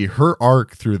Nancy, her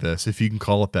arc through this, if you can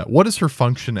call it that, what is her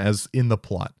function as in the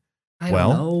plot? I don't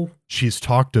know. She's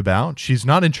talked about. She's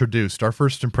not introduced. Our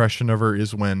first impression of her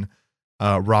is when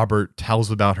Robert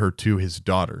tells about her to his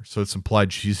daughter. So it's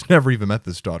implied she's never even met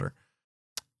this daughter.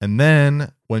 And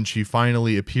then when she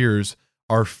finally appears,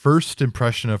 our first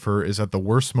impression of her is at the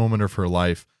worst moment of her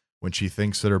life when she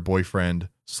thinks that her boyfriend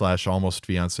 / almost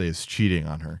fiance is cheating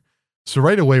on her. So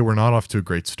right away, we're not off to a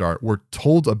great start. We're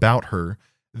told about her.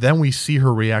 Then we see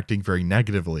her reacting very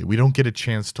negatively. We don't get a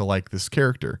chance to like this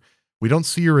character. We don't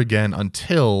see her again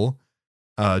until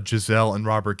Giselle and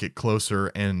Robert get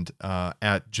closer, and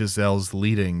at Giselle's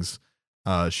leadings,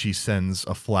 she sends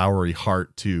a flowery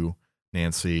heart to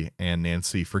Nancy, and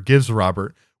Nancy forgives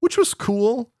Robert, which was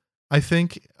cool, I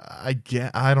think.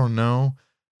 I don't know.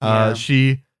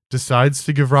 She decides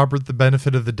to give Robert the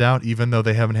benefit of the doubt, even though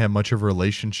they haven't had much of a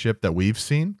relationship that we've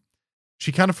seen.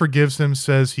 She kind of forgives him,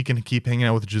 says he can keep hanging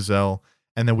out with Giselle,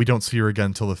 and then we don't see her again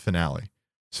until the finale.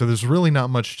 So there's really not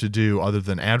much to do other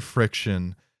than add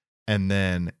friction, and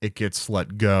then it gets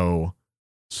let go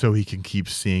so he can keep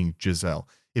seeing Giselle.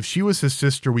 If she was his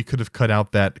sister, we could have cut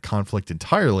out that conflict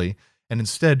entirely, and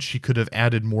instead she could have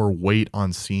added more weight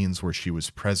on scenes where she was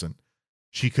present.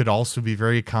 She could also be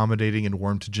very accommodating and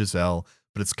warm to Giselle,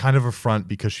 but it's kind of a front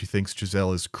because she thinks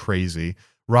Giselle is crazy.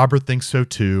 Robert thinks so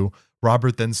too.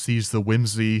 Robert then sees the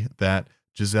whimsy that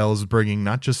Giselle is bringing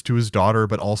not just to his daughter,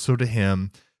 but also to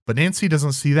him. But Nancy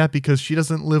doesn't see that because she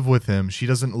doesn't live with him. She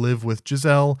doesn't live with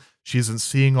Giselle. She isn't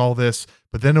seeing all this.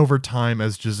 But then over time,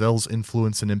 as Giselle's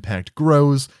influence and impact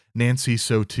grows, Nancy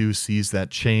so too sees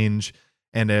that change.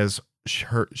 And as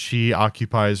she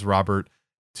occupies Robert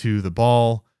to the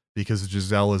ball because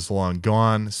Giselle is long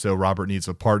gone, so Robert needs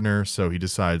a partner. So he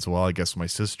decides, well, I guess my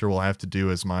sister will have to do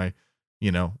as my,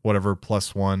 whatever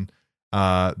 +1.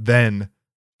 Then,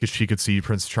 because she could see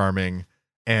Prince Charming,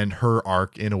 and her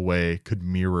arc in a way could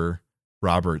mirror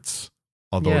Robert's,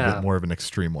 although a bit more of an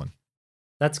extreme one.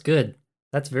 That's good.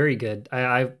 That's very good.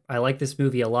 I like this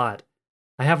movie a lot.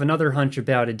 I have another hunch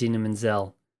about Idina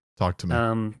Menzel. Talk to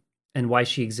me. And why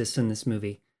she exists in this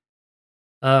movie.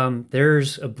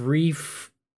 There's a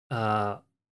brief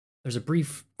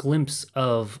glimpse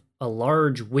of a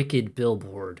large wicked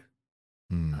billboard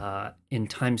in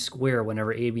Times Square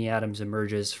whenever Amy Adams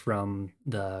emerges from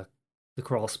the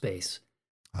crawl space.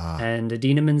 And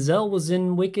Idina Menzel was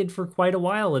in Wicked for quite a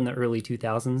while in the early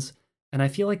 2000s, and I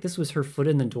feel like this was her foot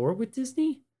in the door with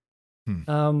Disney.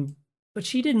 But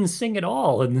she didn't sing at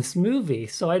all in this movie,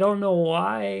 so I don't know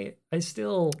why. I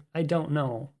don't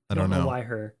know. I don't know why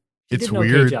her. It's did an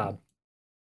weird. Okay job.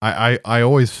 I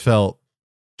always felt,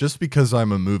 just because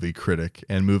I'm a movie critic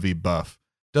and movie buff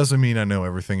doesn't mean I know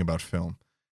everything about film.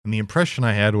 And the impression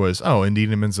I had was,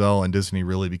 Idina Menzel and Disney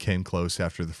really became close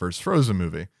after the first Frozen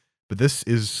movie. But this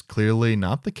is clearly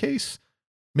not the case.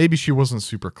 Maybe she wasn't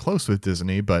super close with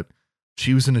Disney, but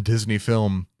she was in a Disney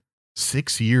film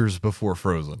 6 years before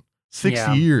Frozen.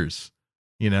 6 years.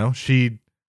 I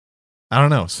don't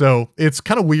know. So it's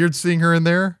kind of weird seeing her in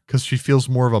there because she feels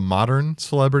more of a modern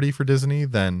celebrity for Disney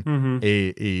than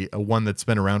a one that's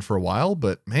been around for a while.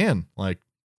 But man,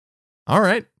 all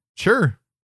right, sure.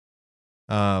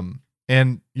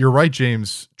 And you're right,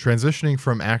 James, transitioning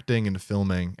from acting into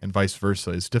filming and vice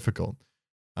versa is difficult.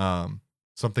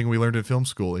 Something we learned in film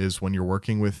school is when you're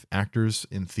working with actors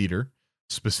in theater,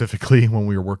 specifically when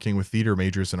we were working with theater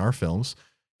majors in our films,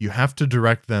 you have to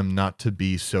direct them not to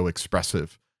be so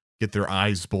expressive, get their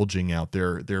eyes bulging out,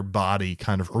 their body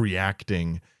kind of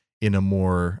reacting in a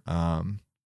more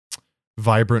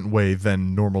vibrant way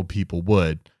than normal people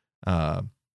would.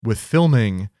 With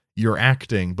filming, you're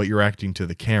acting, but you're acting to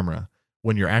the camera.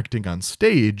 When you're acting on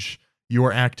stage,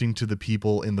 you're acting to the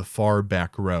people in the far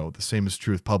back row. The same is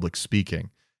true with public speaking.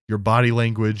 Your body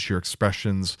language, your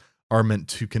expressions are meant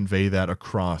to convey that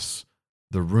across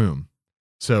the room.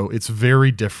 So it's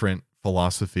very different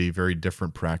philosophy, very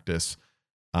different practice.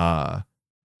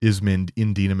 Is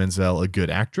Idina Menzel a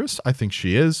good actress? I think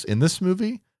she is. In this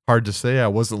movie, hard to say. I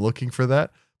wasn't looking for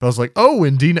that. But I was like,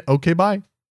 Idina, okay, bye.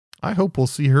 I hope we'll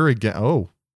see her again. Oh,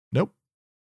 nope.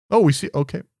 Oh, we see,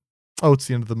 okay. Oh, it's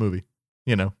the end of the movie.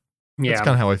 That's kind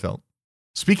of how I felt.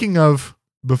 Speaking of,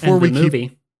 before we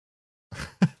keep...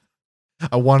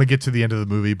 I want to get to the end of the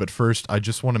movie, but first, I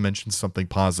just want to mention something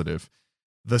positive.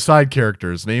 The side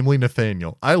characters, namely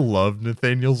Nathaniel. I love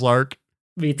Nathaniel's arc.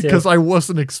 Me too. Because I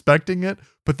wasn't expecting it,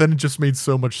 but then it just made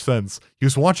so much sense. He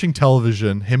was watching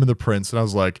television, him and the prince, and I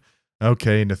was like,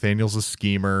 okay, Nathaniel's a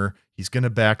schemer. He's going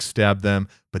to backstab them.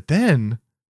 But then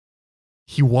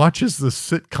he watches the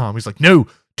sitcom. He's like, no,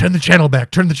 turn the channel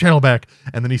back.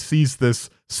 And then he sees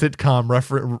this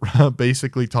sitcom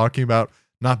basically talking about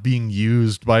not being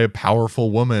used by a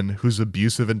powerful woman who's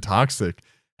abusive and toxic.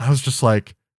 And I was just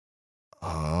like,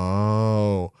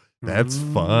 oh, that's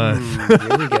fun.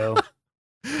 Here we go.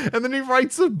 And then he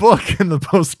writes a book in the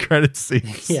post-credit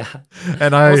scenes. Yeah.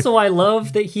 And I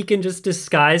love that he can just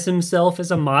disguise himself as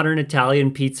a modern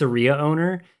Italian pizzeria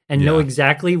owner and know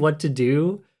exactly what to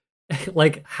do,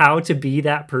 like how to be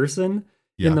that person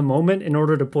in the moment in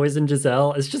order to poison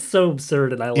Giselle. It's just so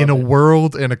absurd, and I love it. In a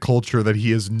world and a culture that he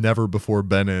has never before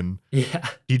been in. Yeah.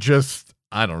 He just,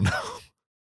 I don't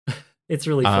know. It's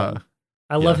really fun.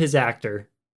 I love his actor.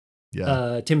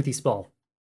 Yeah. Timothy Spall.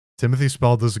 Timothy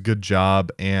Spall does a good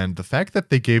job, and the fact that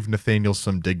they gave Nathaniel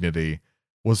some dignity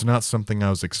was not something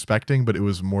I was expecting, but it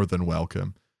was more than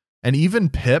welcome. And even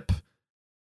Pip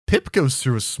goes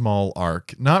through a small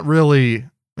arc. Not really,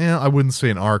 I wouldn't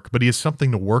say an arc, but he has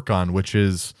something to work on, which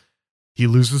is he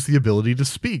loses the ability to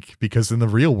speak, because in the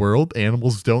real world,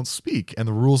 animals don't speak, and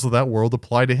the rules of that world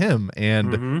apply to him,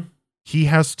 and he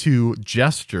has to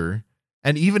gesture,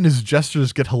 and even his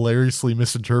gestures get hilariously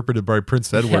misinterpreted by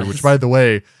Prince Edward, which, by the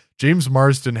way, James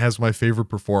Marsden has my favorite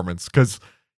performance because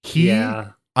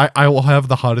I will have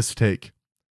the hottest take.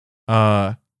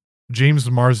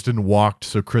 James Marsden walked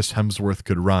so Chris Hemsworth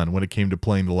could run when it came to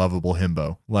playing the lovable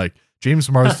himbo. Like, James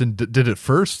Marsden did it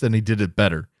first and he did it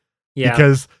better. Yeah.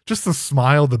 Because just the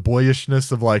smile, the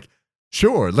boyishness of like,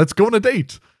 sure, let's go on a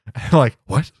date. And like,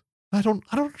 what? I don't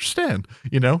understand.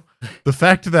 The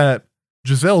fact that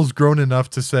Giselle's grown enough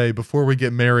to say, before we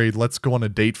get married, let's go on a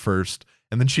date first.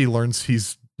 And then she learns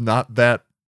he's not that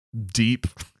deep.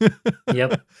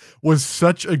 Yep. Was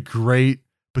such a great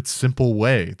but simple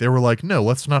way. They were like, no,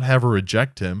 let's not have her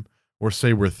reject him or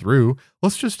say we're through.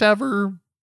 Let's just have her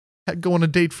go on a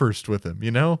date first with him.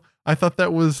 I thought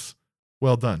that was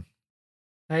well done.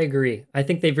 I agree. I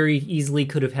think they very easily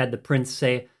could have had the prince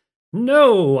say,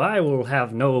 no, I will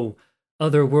have no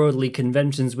otherworldly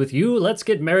conventions with you. Let's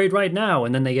get married right now.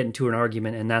 And then they get into an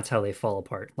argument, and that's how they fall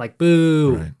apart. Like,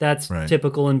 boo, Right, that's right.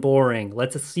 typical and boring.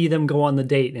 Let's see them go on the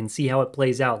date and see how it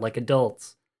plays out like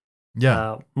adults.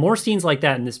 Yeah. More scenes like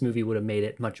that in this movie would have made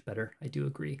it much better. I do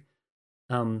agree.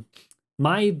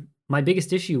 My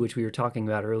biggest issue, which we were talking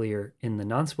about earlier in the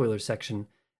non-spoiler section,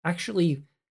 actually,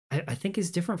 I think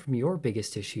is different from your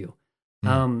biggest issue.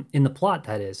 In the plot,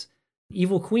 that is.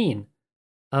 Evil Queen.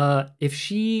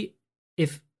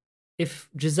 If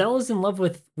Giselle is in love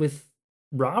with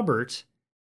Robert,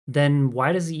 then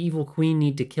why does the Evil Queen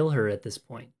need to kill her at this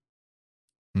point?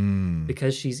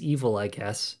 Because she's evil, I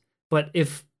guess. But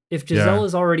if Giselle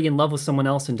is already in love with someone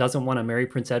else and doesn't want to marry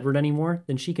Prince Edward anymore,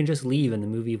 then she can just leave and the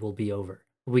movie will be over.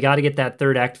 We got to get that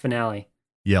third act finale.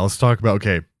 Yeah, let's talk about,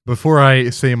 okay, before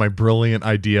I say my brilliant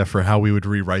idea for how we would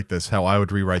rewrite this, how I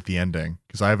would rewrite the ending,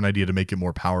 because I have an idea to make it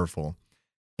more powerful.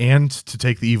 And to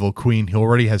take the Evil Queen, who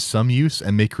already has some use,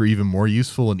 and make her even more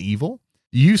useful and evil.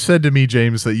 You said to me,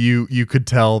 James, that you could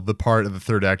tell the part of the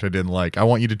third act I didn't like. I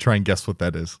want you to try and guess what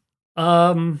that is.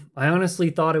 I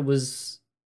honestly thought it was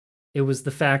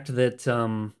the fact that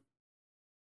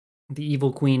the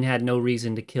Evil Queen had no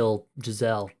reason to kill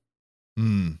Giselle,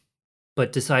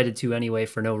 but decided to anyway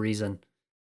for no reason.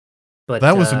 But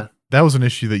that was an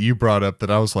issue that you brought up that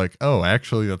I was like, oh,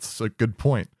 actually, that's a good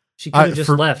point. She could have just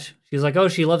left. She was like, oh,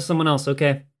 she loves someone else.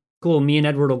 Okay, cool. Me and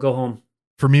Edward will go home.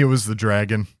 For me, it was the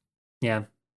dragon. Yeah.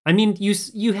 I mean,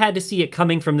 you had to see it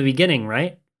coming from the beginning,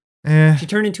 right? She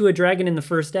turned into a dragon in the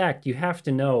first act. You have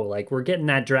to know, like, we're getting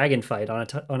that dragon fight on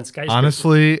a skyscraper.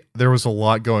 Honestly, there was a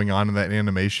lot going on in that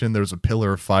animation. There was a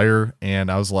pillar of fire,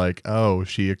 and I was like, oh,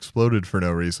 she exploded for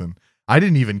no reason. I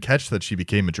didn't even catch that she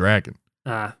became a dragon.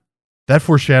 That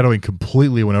foreshadowing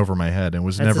completely went over my head and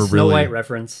was never a Snow White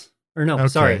reference. Or no, Okay.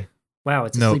 Sorry. Wow,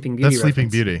 it's a Sleeping Beauty that's Sleeping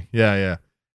reference. Beauty. Yeah.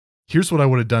 Here's what I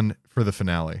would have done for the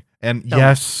finale. And Tell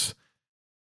yes,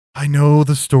 I know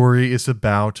the story is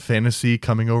about fantasy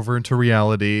coming over into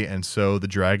reality, and so the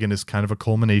dragon is kind of a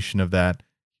culmination of that.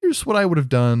 Here's what I would have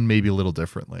done maybe a little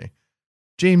differently.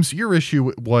 James, your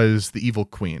issue was the Evil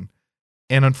Queen.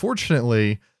 And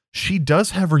unfortunately, she does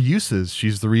have her uses.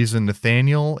 She's the reason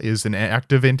Nathaniel is an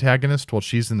active antagonist while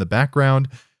she's in the background.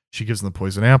 She gives them the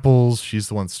poison apples. She's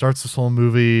the one that starts this whole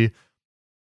movie.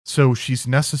 So she's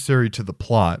necessary to the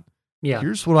plot. Yeah.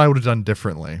 Here's what I would have done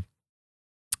differently.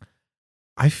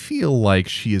 I feel like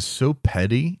she is so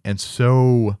petty and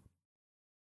so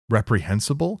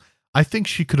reprehensible. I think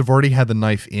she could have already had the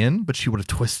knife in, but she would have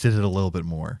twisted it a little bit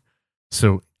more.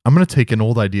 So I'm going to take an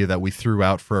old idea that we threw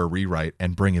out for a rewrite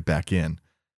and bring it back in.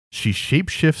 She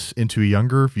shapeshifts into a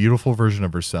younger, beautiful version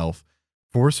of herself,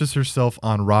 forces herself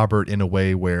on Robert in a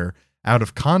way where, out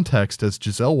of context, as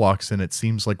Giselle walks in, it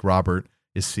seems like Robert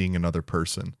is seeing another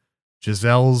person.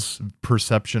 Giselle's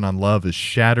perception on love is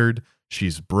shattered.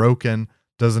 She's broken,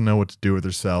 doesn't know what to do with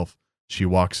herself. She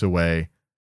walks away,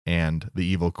 and the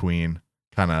Evil Queen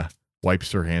kind of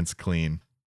wipes her hands clean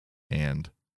and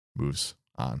moves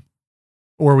on.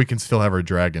 Or we can still have our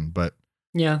dragon, but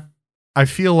yeah, I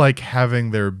feel like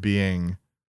having there being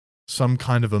some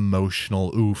kind of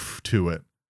emotional oof to it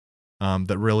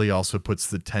that really also puts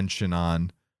the tension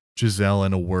on Giselle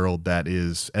in a world that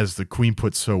is, as the Queen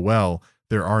puts so well,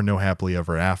 there are no happily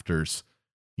ever afters.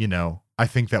 I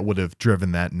think that would have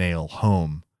driven that nail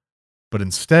home. But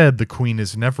instead, the Queen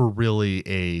is never really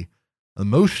a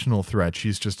emotional threat.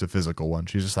 She's just a physical one.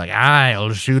 She's just like,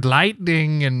 I'll shoot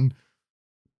lightning and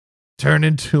turn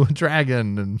into a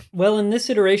dragon. And well, in this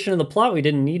iteration of the plot, we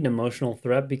didn't need an emotional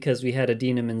threat because we had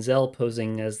Idina Menzel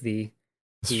posing as the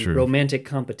romantic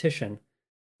competition.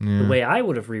 Yeah. The way I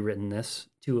would have rewritten this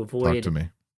to avoid Talk to me.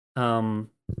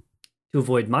 To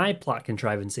avoid my plot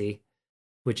contrivancy,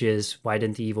 which is why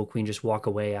didn't the Evil Queen just walk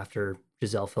away after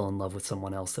Giselle fell in love with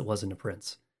someone else that wasn't a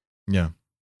prince? Yeah.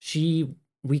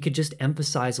 We could just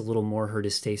emphasize a little more her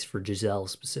distaste for Giselle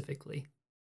specifically.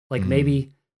 Like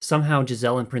maybe somehow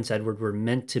Giselle and Prince Edward were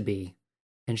meant to be,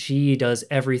 and she does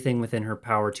everything within her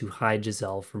power to hide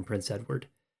Giselle from Prince Edward.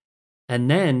 And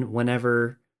then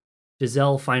whenever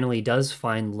Giselle finally does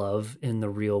find love in the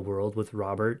real world with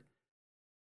Robert,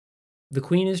 the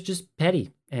Queen is just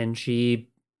petty and she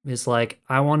is like,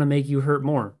 I want to make you hurt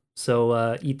more.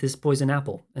 So eat this poison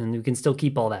apple, and you can still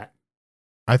keep all that.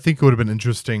 I think it would have been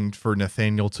interesting for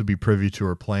Nathaniel to be privy to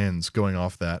her plans going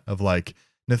off that of like,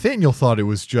 Nathaniel thought it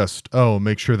was just, oh,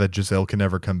 make sure that Giselle can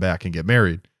never come back and get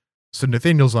married. So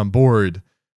Nathaniel's on board,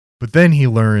 but then he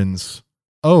learns,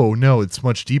 oh, no, it's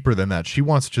much deeper than that. She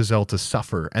wants Giselle to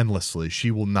suffer endlessly.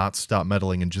 She will not stop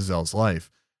meddling in Giselle's life.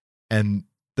 And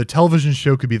the television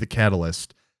show could be the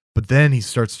catalyst, but then he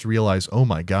starts to realize, oh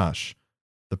my gosh,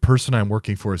 the person I'm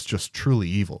working for is just truly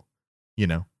evil, you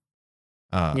know?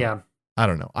 Yeah. I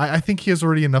don't know. I think he has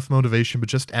already enough motivation, but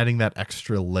just adding that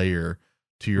extra layer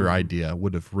to your idea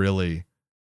would have really,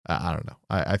 I don't know.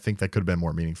 I think that could have been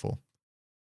more meaningful.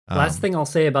 Last thing I'll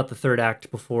say about the third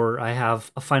act before I have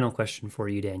a final question for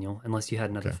you, Daniel, unless you had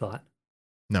another thought.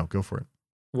 No, go for it.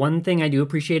 One thing I do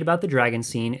appreciate about the dragon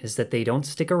scene is that they don't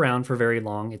stick around for very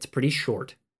long. It's pretty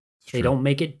short. They don't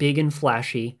make it big and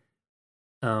flashy.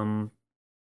 And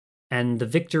the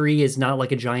victory is not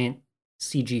like a giant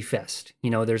CG fest. You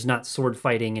know, there's not sword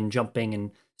fighting and jumping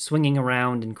and swinging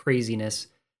around and craziness.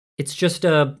 It's just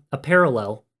a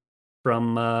parallel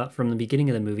from the beginning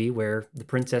of the movie where the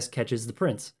princess catches the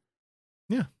prince.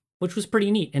 Yeah. Which was pretty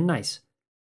neat and nice.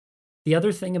 The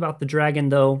other thing about the dragon,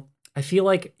 though, I feel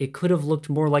like it could have looked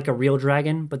more like a real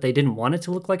dragon, but they didn't want it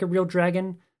to look like a real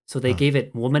dragon, so they gave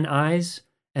it woman eyes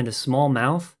and a small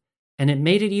mouth, and it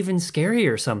made it even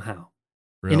scarier somehow.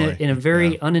 Really? In a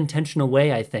very unintentional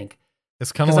way, I think.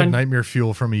 It's kind of like nightmare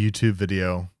fuel from a YouTube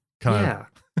video. Yeah.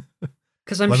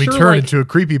 Because I'm Let sure me turn into a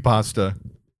creepypasta.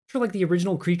 Sure, like the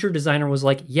original creature designer was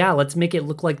like, yeah, let's make it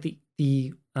look like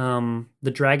the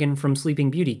dragon from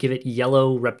Sleeping Beauty. Give it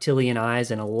yellow reptilian eyes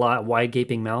and a wide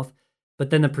gaping mouth. But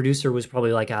then the producer was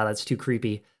probably like, that's too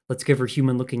creepy. Let's give her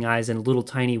human-looking eyes and a little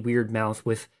tiny weird mouth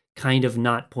with kind of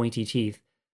not pointy teeth.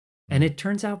 And it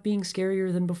turns out being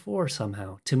scarier than before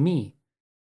somehow, to me.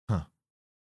 Huh.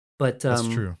 But that's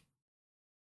true.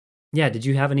 Yeah, did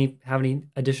you have any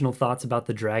additional thoughts about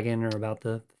the dragon or about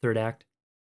the third act?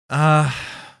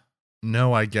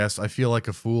 No, I guess. I feel like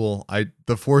a fool.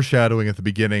 The foreshadowing at the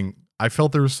beginning, I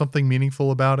felt there was something meaningful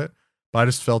about it, but I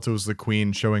just felt it was the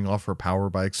queen showing off her power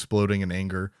by exploding in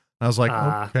anger. And I was like,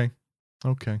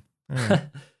 okay. Right.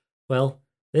 Well,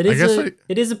 it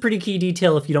is a pretty key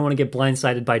detail if you don't want to get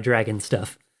blindsided by dragon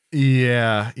stuff.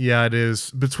 Yeah, it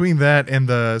is. Between that and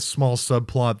the small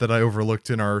subplot that I overlooked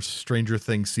in our Stranger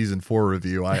Things season 4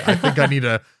 review, I think I need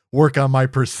to work on my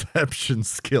perception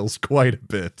skills quite a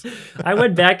bit. I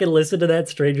went back and listened to that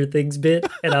Stranger Things bit,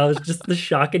 and I was just the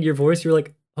shock in your voice. You're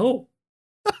like, oh,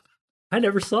 I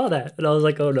never saw that. And I was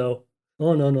like, oh no.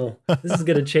 This is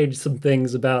going to change some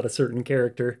things about a certain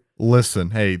character. Listen,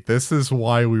 hey, this is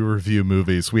why we review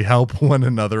movies. We help one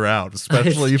another out,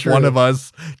 especially if one of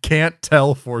us can't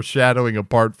tell foreshadowing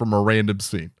apart from a random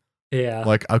scene. Yeah.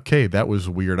 Like, okay, that was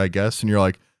weird, I guess. And you're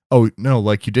like, oh, no,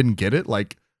 like you didn't get it?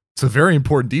 Like, it's a very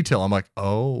important detail. I'm like,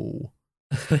 oh.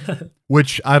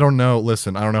 Which I don't know.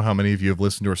 Listen, I don't know how many of you have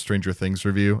listened to our Stranger Things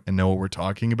review and know what we're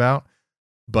talking about.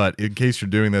 But in case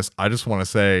you're doing this, I just want to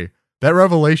say that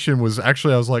revelation was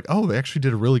actually, I was like, oh, they actually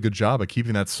did a really good job at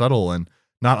keeping that subtle and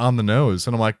not on the nose.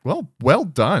 And I'm like, well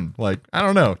done. Like, I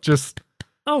don't know. Just.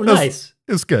 Oh, nice.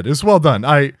 It's good. It's well done.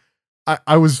 I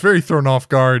was very thrown off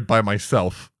guard by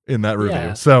myself in that review.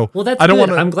 Yeah. So well, that's I don't good.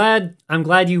 want to. I'm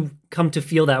glad you come to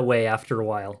feel that way after a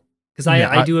while. Because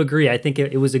I do agree. I think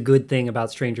it was a good thing about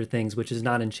Stranger Things, which is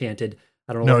not Enchanted.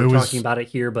 I don't know why we're talking about it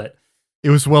here, but it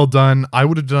was well done. I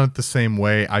would have done it the same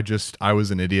way. I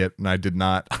was an idiot and I did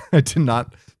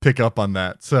not pick up on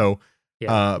that. So,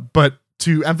 but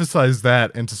to emphasize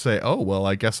that and to say, oh, well,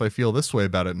 I guess I feel this way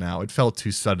about it now. It felt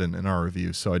too sudden in our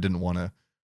review. So I didn't want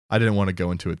to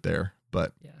go into it there,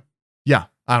 but yeah,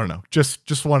 I don't know.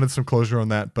 Just wanted some closure on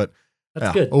that, but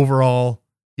that's good. Overall,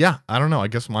 yeah, I don't know. I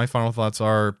guess my final thoughts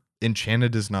are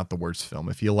Enchanted is not the worst film.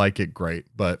 If you like it, great.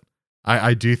 But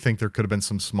I do think there could have been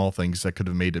some small things that could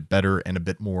have made it better and a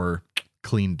bit more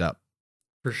cleaned up.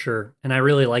 For sure. And I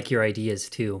really like your ideas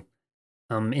too.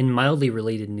 In mildly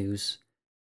related news,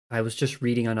 I was just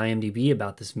reading on IMDb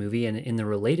about this movie, and in the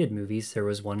related movies, there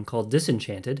was one called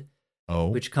Disenchanted,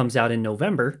 which comes out in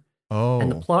November.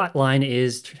 And the plot line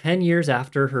is 10 years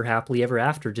after her happily ever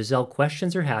after, Giselle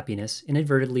questions her happiness,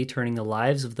 inadvertently turning the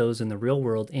lives of those in the real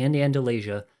world and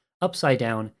Andalasia upside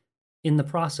down in the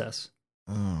process.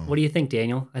 What do you think,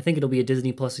 Daniel? I think it'll be a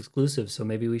Disney Plus exclusive, so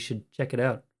maybe we should check it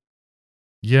out.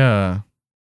 Yeah.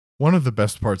 One of the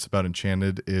best parts about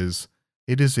Enchanted is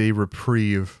it is a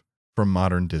reprieve from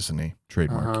modern Disney,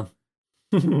 trademark.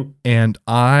 And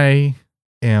I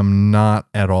am not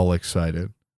at all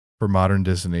excited for modern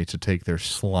Disney to take their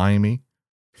slimy,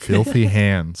 filthy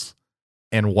hands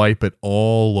and wipe it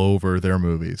all over their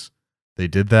movies. They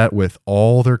did that with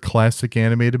all their classic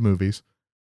animated movies.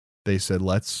 They said,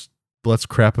 let's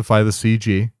crapify the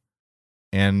CG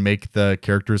and make the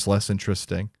characters less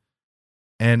interesting.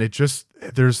 And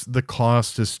the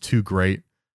cost is too great.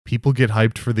 People get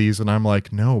hyped for these, and I'm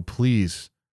like, no, please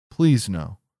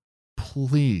no.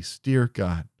 Please, dear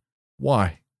God.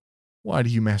 Why? Why do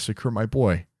you massacre my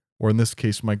boy? Or in this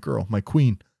case, my girl, my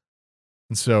queen.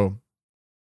 And so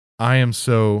I am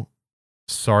so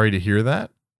sorry to hear that.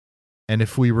 And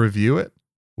if we review it,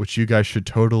 which you guys should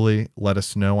totally let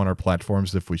us know on our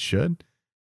platforms if we should,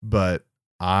 but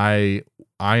I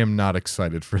am not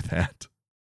excited for that.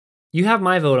 You have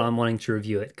my vote on wanting to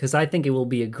review it because I think it will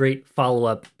be a great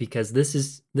follow-up because this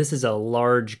is a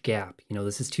large gap. You know,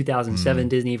 this is 2007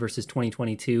 Disney versus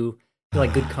 2022. I feel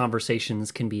like good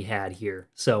conversations can be had here.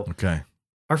 So, okay.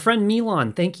 Our friend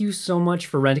Milan, thank you so much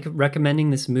for recommending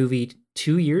this movie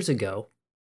 2 years ago.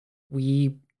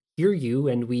 We hear you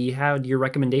and we had your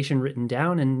recommendation written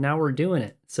down and now we're doing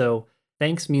it. So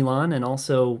thanks, Milan. And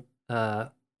also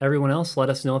everyone else, let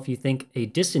us know if you think a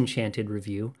Disenchanted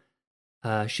review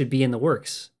should be in the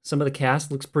works. Some of the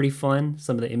cast looks pretty fun.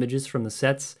 Some of the images from the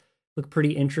sets look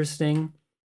pretty interesting.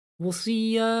 We'll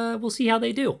see how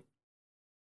they do.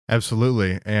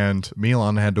 Absolutely. And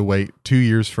Milan had to wait 2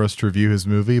 years for us to review his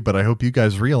movie, but I hope you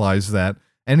guys realize that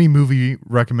any movie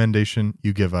recommendation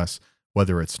you give us,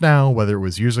 whether it's now, whether it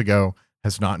was years ago,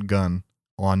 has not gone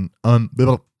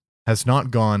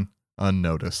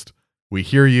unnoticed. We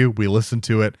hear you, we listen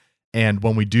to it, and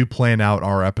when we do plan out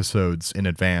our episodes in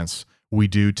advance, we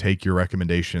do take your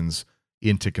recommendations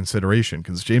into consideration.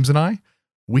 Because James and I,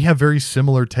 we have very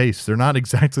similar tastes. They're not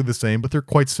exactly the same, but they're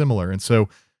quite similar. And so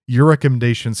your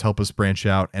recommendations help us branch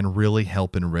out and really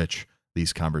help enrich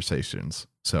these conversations.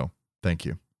 So thank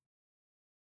you.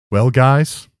 Well,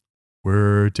 guys,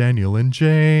 we're Daniel and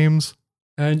James.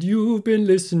 And you've been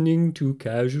listening to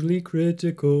Casually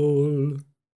Critical.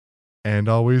 And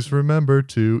always remember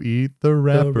to eat the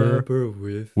wrapper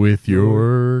with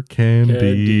your candy.